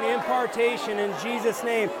ask for an impartation in Jesus'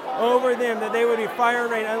 name over them, that they would be fire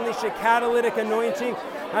and rain. Unleash a catalytic anointing.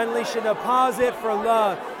 Unleash a deposit for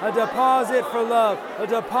love. A deposit for love. A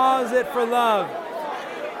deposit for love.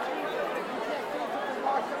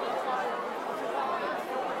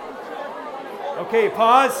 Okay,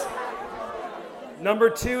 pause.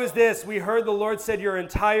 Number 2 is this. We heard the Lord said your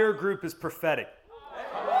entire group is prophetic.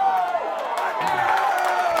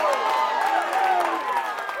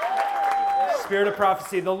 Spirit of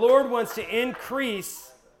prophecy. The Lord wants to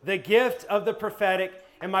increase the gift of the prophetic.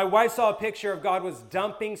 And my wife saw a picture of God was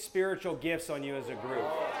dumping spiritual gifts on you as a group.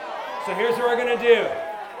 So here's what we're going to do.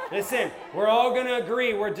 Listen, we're all going to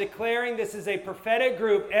agree. We're declaring this is a prophetic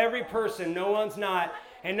group. Every person, no one's not.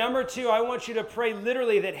 And number 2, I want you to pray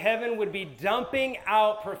literally that heaven would be dumping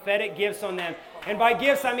out prophetic gifts on them. And by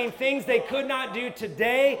gifts, I mean things they could not do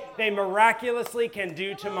today, they miraculously can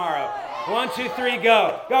do tomorrow. 1, 2, 3,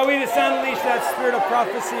 go. God, we just unleash that spirit of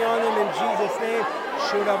prophecy on them in Jesus' name.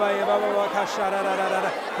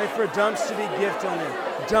 Pray for dumps to be gifted on them.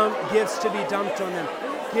 Gifts to be dumped on them.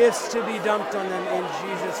 Gifts to be dumped on them in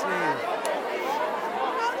Jesus' name.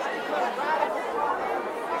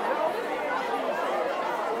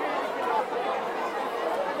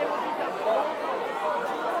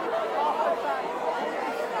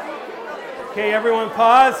 Okay, everyone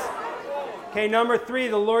pause. Okay, number 3,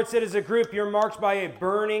 the Lord said as a group, you're marked by a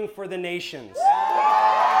burning for the nations.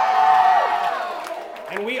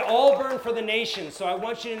 And we all burn for the nations. So I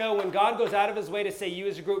want you to know when God goes out of his way to say you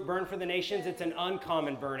as a group burn for the nations, it's an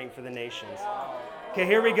uncommon burning for the nations. Okay,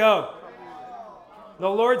 here we go. The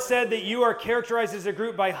Lord said that you are characterized as a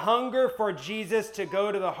group by hunger for Jesus to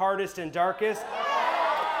go to the hardest and darkest.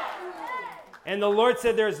 And the Lord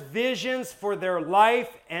said there's visions for their life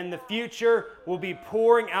and the future will be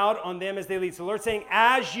pouring out on them as they lead. So the Lord's saying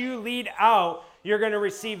as you lead out, you're going to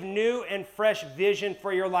receive new and fresh vision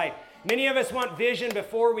for your life. Many of us want vision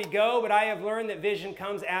before we go, but I have learned that vision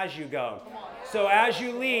comes as you go. So as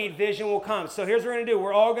you lead, vision will come. So here's what we're going to do.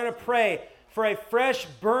 We're all going to pray for a fresh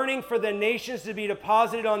burning for the nations to be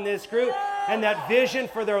deposited on this group, and that vision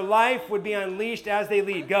for their life would be unleashed as they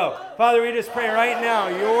lead. Go. Father, we just pray right now,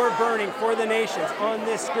 your burning for the nations on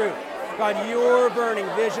this group. God, your burning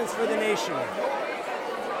visions for the nation.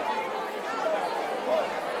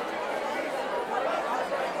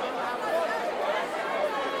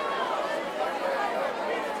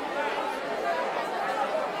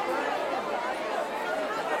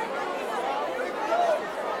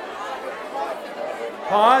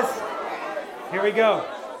 Pause. Here we go.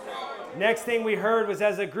 Next thing we heard was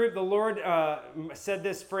as a group, the Lord said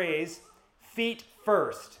this phrase, feet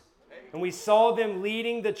first. And we saw them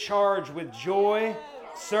leading the charge with joy,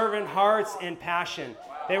 servant hearts, and passion.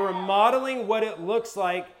 They were modeling what it looks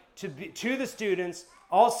like to the students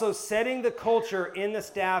also setting the culture in the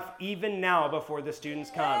staff even now before the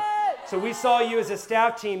students come. So we saw you as a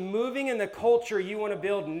staff team moving in the culture you want to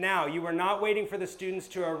build now. You were not waiting for the students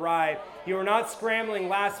to arrive. You were not scrambling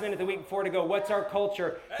last minute the week before to go, what's our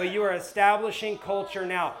culture? But you are establishing culture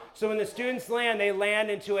now. So when the students land, they land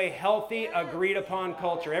into a healthy, agreed upon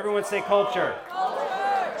culture. Everyone say culture.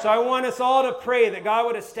 So I want us all to pray that God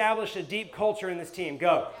would establish a deep culture in this team.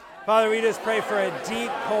 Go. Father, we just pray for a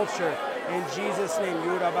deep culture. In Jesus' name.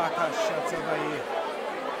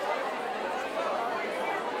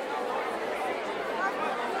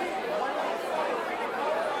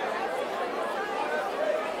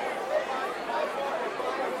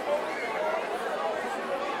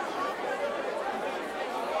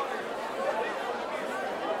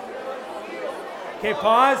 Okay,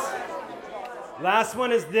 pause. Last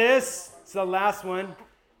one is this. It's the last one.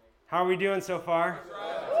 How are we doing so far?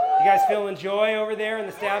 You guys feeling joy over there in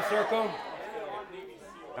the staff circle?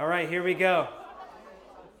 All right, here we go.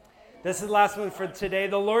 This is the last one for today.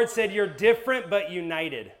 The Lord said, you're different but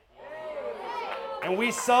united. And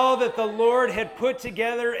we saw that the Lord had put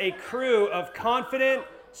together a crew of confident,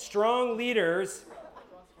 strong leaders,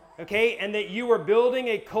 okay, and that you were building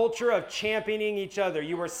a culture of championing each other.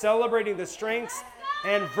 You were celebrating the strengths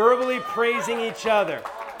and verbally praising each other.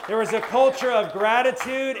 There was a culture of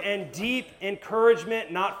gratitude and deep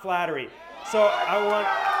encouragement, not flattery. So I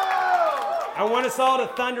want us all to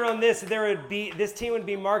thunder on this. This team would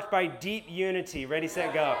be marked by deep unity. Ready,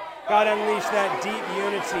 set, go. God, unleash that deep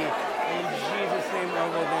unity in Jesus' name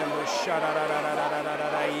over them.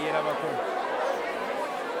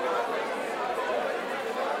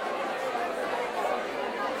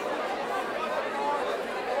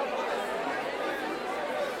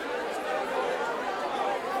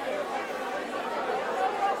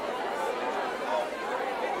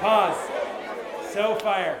 Pause. So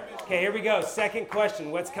fire. Okay, here we go. Second question.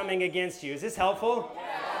 What's coming against you? Is this helpful?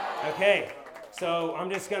 Okay. So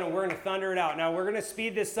we're gonna thunder it out. Now we're gonna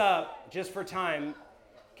speed this up just for time.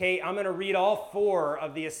 Okay, I'm gonna read all 4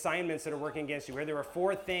 of the assignments that are working against you. Where there were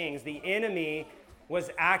 4 things the enemy was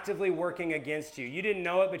actively working against you. You didn't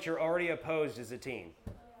know it, but you're already opposed as a team.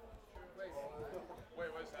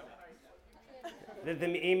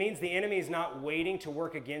 It means the enemy is not waiting to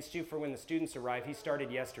work against you for when the students arrive. He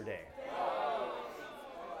started yesterday.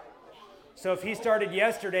 So if he started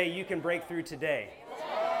yesterday, you can break through today.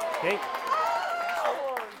 Okay?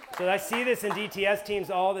 So I see this in DTS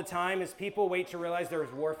teams all the time is people wait to realize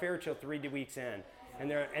there's warfare till 3 weeks in.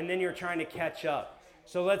 And then you're trying to catch up.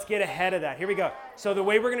 So let's get ahead of that. Here we go. So the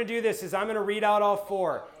way we're going to do this is I'm going to read out all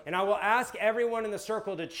 4. And I will ask everyone in the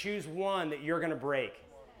circle to choose one that you're going to break.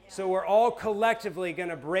 So we're all collectively going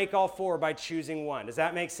to break all 4 by choosing one. Does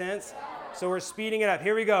that make sense? So we're speeding it up.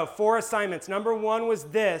 Here we go. 4 assignments. Number 1 was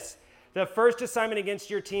this. The first assignment against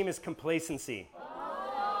your team is complacency.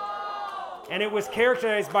 And it was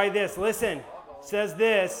characterized by this. Listen, says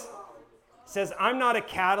this. Says, I'm not a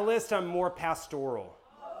catalyst, I'm more pastoral.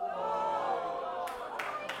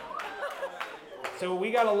 So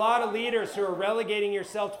we got a lot of leaders who are relegating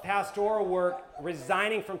yourself to pastoral work,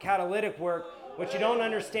 resigning from catalytic work. What you don't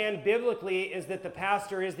understand biblically is that the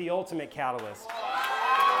pastor is the ultimate catalyst.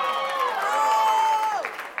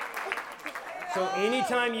 So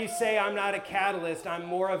anytime you say, I'm not a catalyst, I'm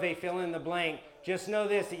more of a fill in the blank, just know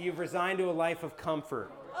this, that you've resigned to a life of comfort.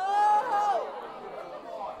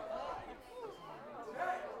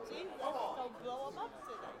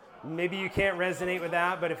 Maybe you can't resonate with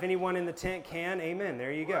that, but if anyone in the tent can, amen.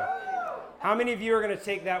 There you go. How many of you are going to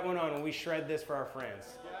take that one on when we shred this for our friends?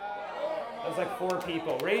 That was like 4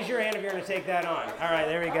 people. Raise your hand if you're going to take that on. All right,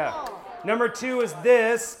 there we go. Number 2 is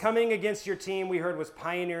this. Coming against your team, we heard, was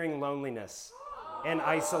pioneering loneliness and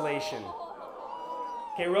isolation.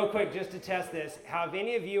 Okay, real quick, just to test this. Have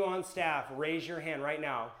any of you on staff raise your hand right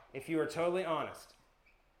now if you are totally honest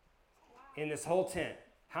in this whole tent?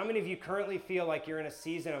 How many of you currently feel like you're in a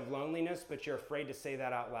season of loneliness, but you're afraid to say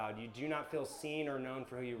that out loud? You do not feel seen or known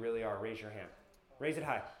for who you really are. Raise your hand. Raise it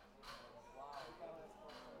high.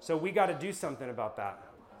 So we got to do something about that.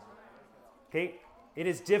 Okay? It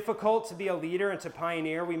is difficult to be a leader and to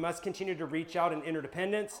pioneer. We must continue to reach out in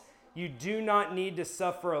interdependence. You do not need to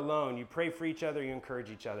suffer alone. You pray for each other. You encourage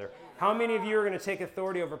each other. How many of you are going to take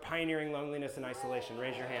authority over pioneering loneliness and isolation?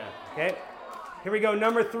 Raise your hand. Okay? Here we go.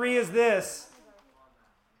 Number 3 is this.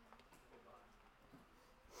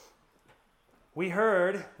 We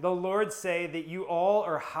heard the Lord say that you all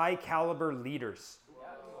are high caliber leaders,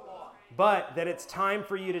 but that it's time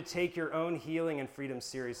for you to take your own healing and freedom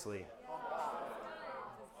seriously.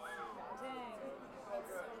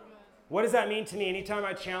 What does that mean to me? Anytime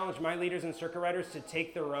I challenge my leaders and circuit riders to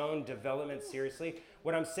take their own development seriously,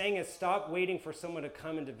 what I'm saying is stop waiting for someone to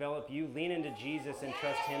come and develop you. Lean into Jesus and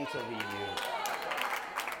trust him to lead you.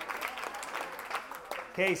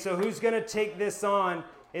 Okay, so who's going to take this on?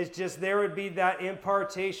 It's just there would be that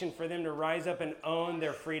impartation for them to rise up and own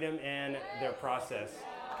their freedom and their process.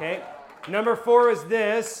 Okay? Number 4 is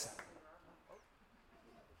this.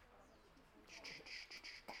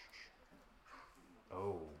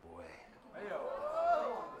 Oh, boy.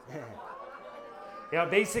 Yeah,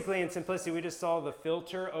 basically, in simplicity, we just saw the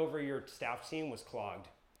filter over your staff team was clogged.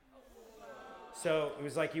 So it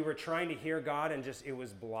was like you were trying to hear God and just it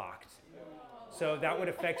was blocked. So that would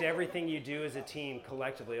affect everything you do as a team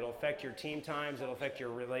collectively. It'll affect your team times. It'll affect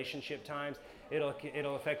your relationship times. It'll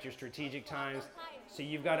affect your strategic times. So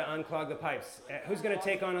you've got to unclog the pipes. Who's going to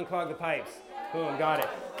take on unclog the pipes? Boom, got it.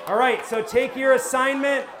 All right, so take your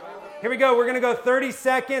assignment. Here we go. We're going to go 30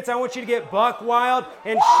 seconds. I want you to get buck wild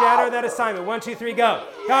and shatter that assignment. 1, 2, 3, go.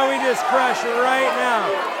 God, we just crush right now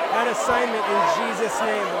that assignment in Jesus'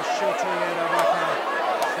 name.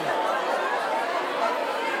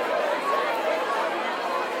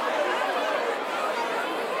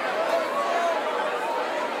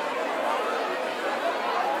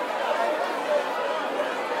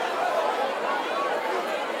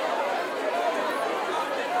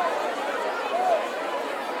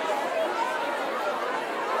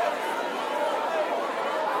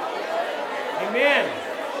 Amen.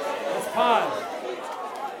 Let's pause.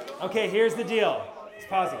 Okay, here's the deal. Let's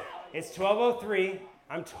pause it. It's 12:03.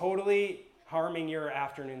 I'm totally harming your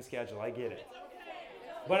afternoon schedule. I get it.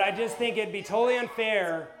 But I just think it'd be totally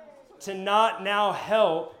unfair to not now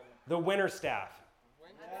help the winter staff.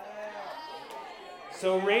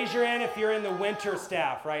 So raise your hand if you're in the winter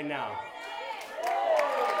staff right now.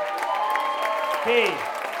 Okay,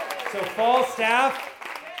 so fall staff,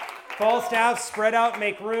 spread out,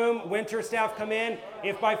 make room. Winter staff, come in.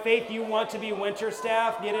 If by faith you want to be winter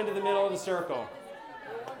staff, get into the middle of the circle.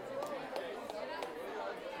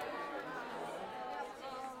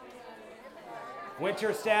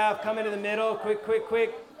 Winter staff, come into the middle. Quick, quick,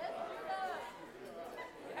 quick.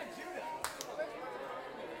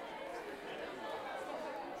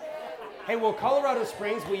 Hey, well, Colorado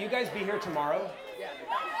Springs, will you guys be here tomorrow?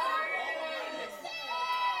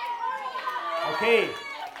 Okay.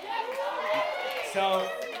 So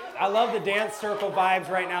I love the dance circle vibes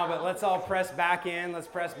right now, but let's all press back in. Let's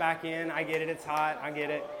press back in. I get it. It's hot. I get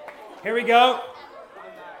it. Here we go.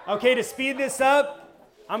 Okay, to speed this up,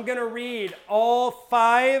 I'm going to read all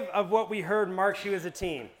 5 of what we heard marks you as a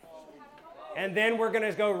team. And then we're going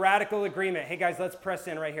to go radical agreement. Hey, guys, let's press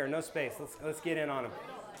in right here. No space. Let's get in on them.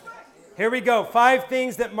 Here we go. 5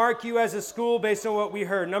 things that mark you as a school based on what we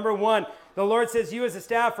heard. Number 1, the Lord says you as a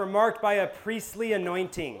staff are marked by a priestly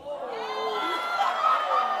anointing.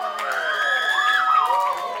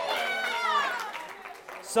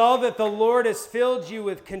 Saw that the Lord has filled you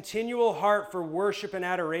with continual heart for worship and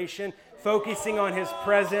adoration, focusing on his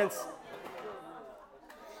presence.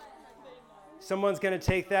 Someone's going to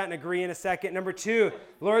take that and agree in a second. Number 2,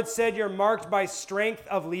 Lord said you're marked by strength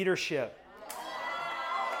of leadership.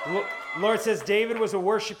 Lord says David was a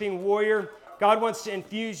worshiping warrior. God wants to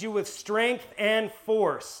infuse you with strength and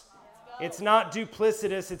force. It's not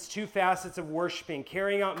duplicitous, it's 2 facets of worshiping,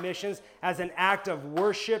 carrying out missions as an act of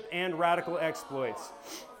worship and radical exploits.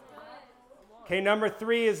 Okay, number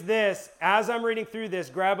 3 is this. As I'm reading through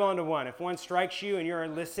this, grab onto one. If one strikes you and you're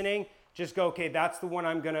listening, just go, okay, that's the one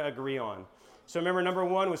I'm going to agree on. So remember, number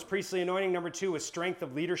 1 was priestly anointing. Number 2 was strength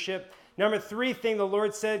of leadership. Number 3 thing the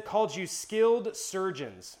Lord said called you skilled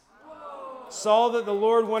surgeons. Saw that the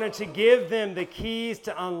Lord wanted to give them the keys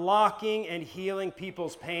to unlocking and healing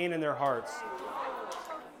people's pain in their hearts.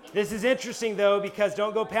 This is interesting, though, because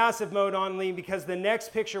don't go passive mode on me, because the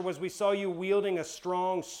next picture was we saw you wielding a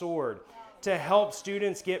strong sword to help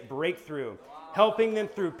students get breakthrough, helping them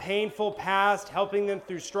through painful past, helping them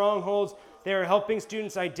through strongholds. They are helping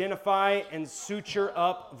students identify and suture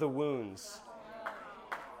up the wounds.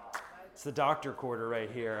 It's the doctor quarter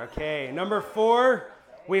right here. Okay, number 4.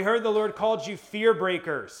 We heard the Lord called you fear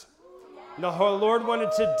breakers. The Lord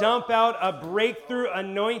wanted to dump out a breakthrough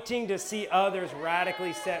anointing to see others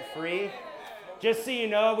radically set free. Just so you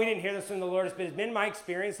know, we didn't hear this from the Lord, but it's been my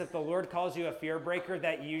experience that the Lord calls you a fear breaker.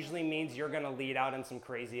 That usually means you're going to lead out in some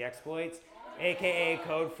crazy exploits, aka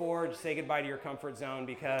code for just say goodbye to your comfort zone,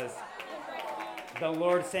 because the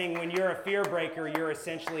Lord's saying when you're a fear breaker, you're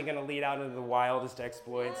essentially going to lead out into the wildest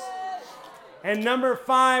exploits. And number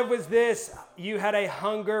 5 was this. You had a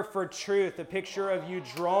hunger for truth, a picture of you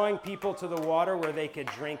drawing people to the water where they could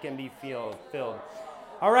drink and be filled.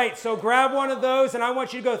 All right, so grab one of those, and I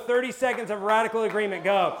want you to go 30 seconds of radical agreement.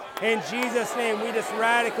 Go. In Jesus' name, we just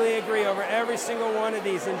radically agree over every single one of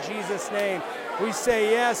these. In Jesus' name, we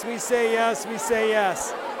say yes, we say yes, we say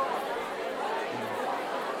yes.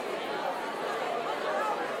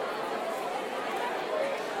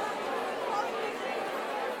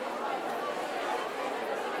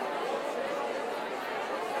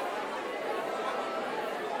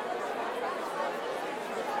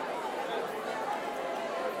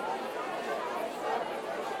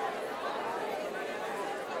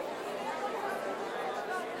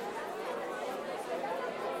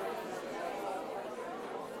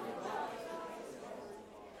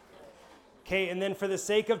 Okay, and then for the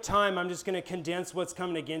sake of time, I'm just going to condense what's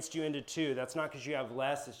coming against you into two. That's not because you have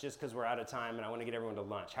less, it's just because we're out of time and I want to get everyone to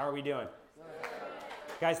lunch. How are we doing?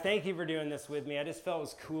 Guys, thank you for doing this with me. I just felt it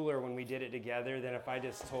was cooler when we did it together than if I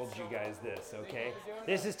just told you guys this, okay?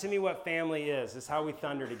 This is to me what family is. This is how we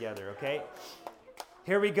thunder together, okay?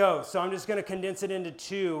 Here we go. So I'm just going to condense it into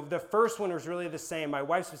two. The first one was really the same. My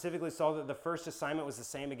wife specifically saw that the first assignment was the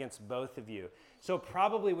same against both of you. So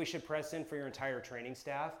probably we should press in for your entire training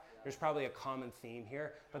staff. There's probably a common theme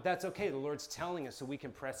here, but that's okay. The Lord's telling us so we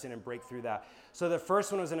can press in and break through that. So the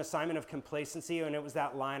first one was an assignment of complacency, and it was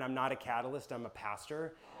that line, I'm not a catalyst, I'm a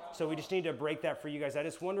pastor. So we just need to break that for you guys. I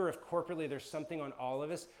just wonder if corporately there's something on all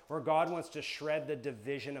of us where God wants to shred the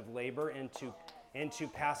division of labor into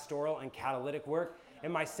pastoral and catalytic work.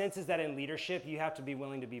 And my sense is that in leadership, you have to be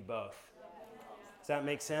willing to be both. Does that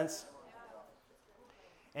make sense?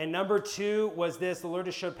 And number two was this: the Lord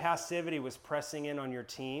just showed passivity was pressing in on your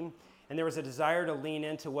team, and there was a desire to lean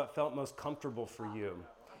into what felt most comfortable for you.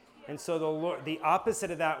 And so the opposite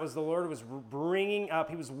of that was the Lord was bringing up,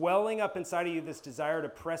 he was welling up inside of you this desire to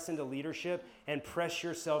press into leadership and press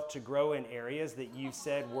yourself to grow in areas that you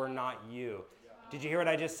said were not you. Did you hear what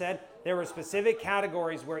I just said? There were specific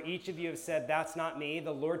categories where each of you have said, that's not me.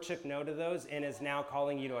 The Lord took note of those and is now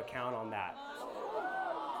calling you to account on that.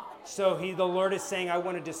 So the Lord is saying, I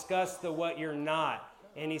want to discuss the what you're not.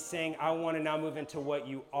 And he's saying, I want to now move into what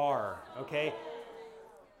you are. Okay?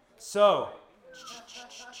 So,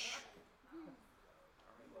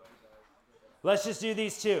 let's just do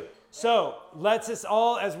these two. So, let's us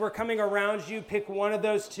all, as we're coming around you, pick one of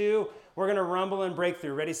those two. We're going to rumble and break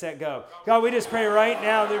through. Ready, set, go. God, we just pray right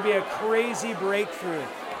now there'd be a crazy breakthrough.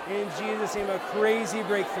 In Jesus' name, a crazy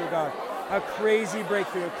breakthrough, God. A crazy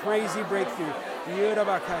breakthrough, a crazy breakthrough.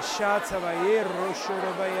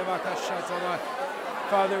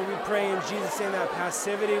 Father, we pray in Jesus' name that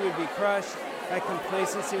passivity would be crushed, that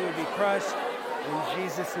complacency would be crushed. In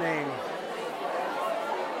Jesus' name.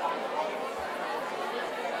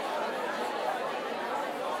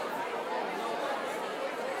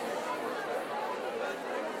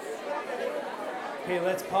 Okay,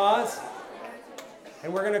 let's pause.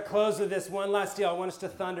 And we're going to close with this one last deal. I want us to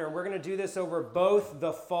thunder. And we're going to do this over both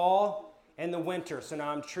the fall and the winter. So now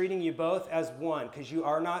I'm treating you both as one because you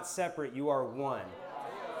are not separate. You are one.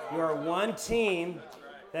 You are one team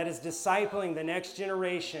that is discipling the next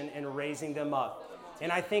generation and raising them up.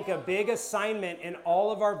 And I think a big assignment in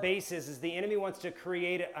all of our bases is the enemy wants to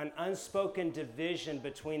create an unspoken division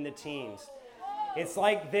between the teams. It's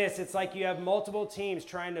like this. It's like you have multiple teams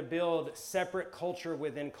trying to build separate culture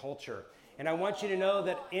within culture. And I want you to know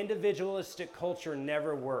that individualistic culture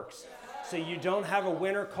never works. So you don't have a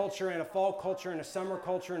winter culture and a fall culture and a summer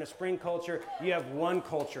culture and a spring culture. You have one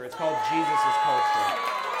culture. It's called Jesus' culture.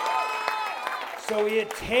 So it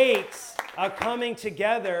takes a coming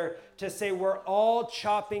together to say we're all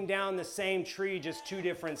chopping down the same tree, just two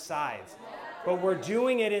different sides. But we're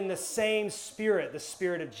doing it in the same spirit, the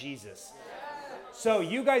spirit of Jesus. So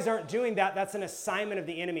you guys aren't doing that. That's an assignment of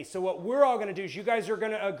the enemy. So what we're all going to do is you guys are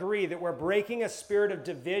going to agree that we're breaking a spirit of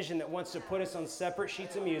division that wants to put us on separate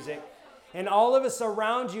sheets of music. And all of us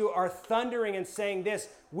around you are thundering and saying this.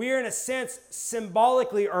 We're, in a sense,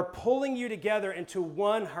 symbolically are pulling you together into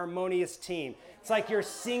one harmonious team. It's like you're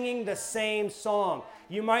singing the same song.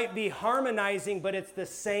 You might be harmonizing, but it's the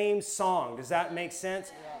same song. Does that make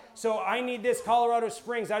sense? So I need this, Colorado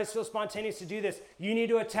Springs. I just feel spontaneous to do this. You need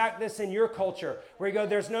to attack this in your culture. Where you go,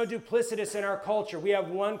 there's no duplicitous in our culture. We have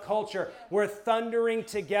one culture. We're thundering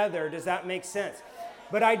together. Does that make sense?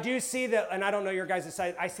 But I do see that, and I don't know your guys'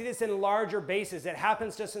 side, I see this in larger bases. It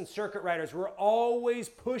happens to us in circuit riders. We're always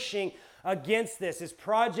pushing against this as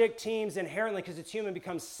project teams inherently, because it's human,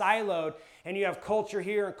 becomes siloed, and you have culture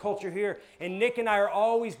here and culture here. And Nick and I are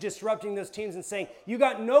always disrupting those teams and saying, you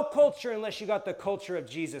got no culture unless you got the culture of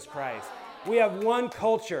Jesus Christ. We have one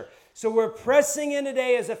culture. So we're pressing in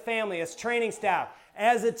today as a family, as training staff,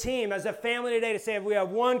 as a team, as a family today to say we have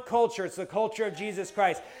one culture. It's the culture of Jesus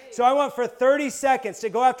Christ. So I want for 30 seconds to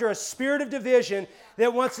go after a spirit of division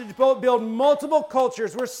that wants to build multiple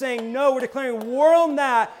cultures. We're saying no. We're declaring war on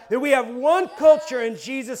that we have one culture in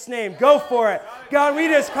Jesus' name. Go for it. God, we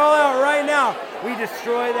just call out right now. We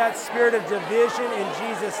destroy that spirit of division in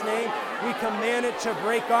Jesus' name. We command it to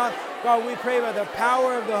break off. God, we pray by the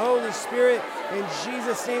power of the Holy Spirit in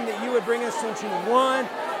Jesus' name that you would bring us into one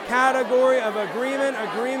category of agreement,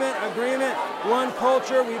 one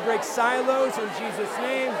culture. We break silos in Jesus'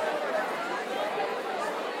 name.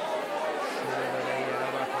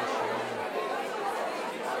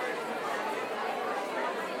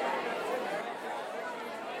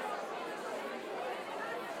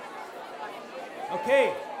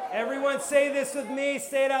 Okay, everyone say this with me.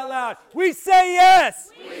 Say it out loud. We say yes.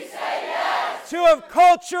 We say yes. To a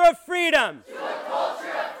culture of freedom. To a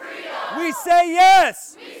culture of freedom. We say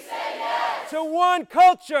yes. We say yes. To one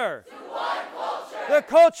culture. To one culture. The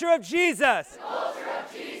culture of Jesus. The culture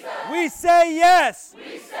of Jesus. We say yes.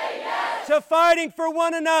 We say yes. To fighting for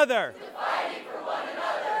one another. To fighting for one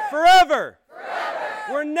another. Forever.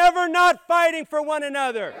 Forever. We're never not fighting for one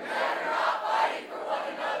another. We're never not fighting for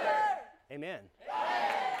one another. Amen. Amen.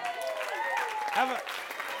 Have a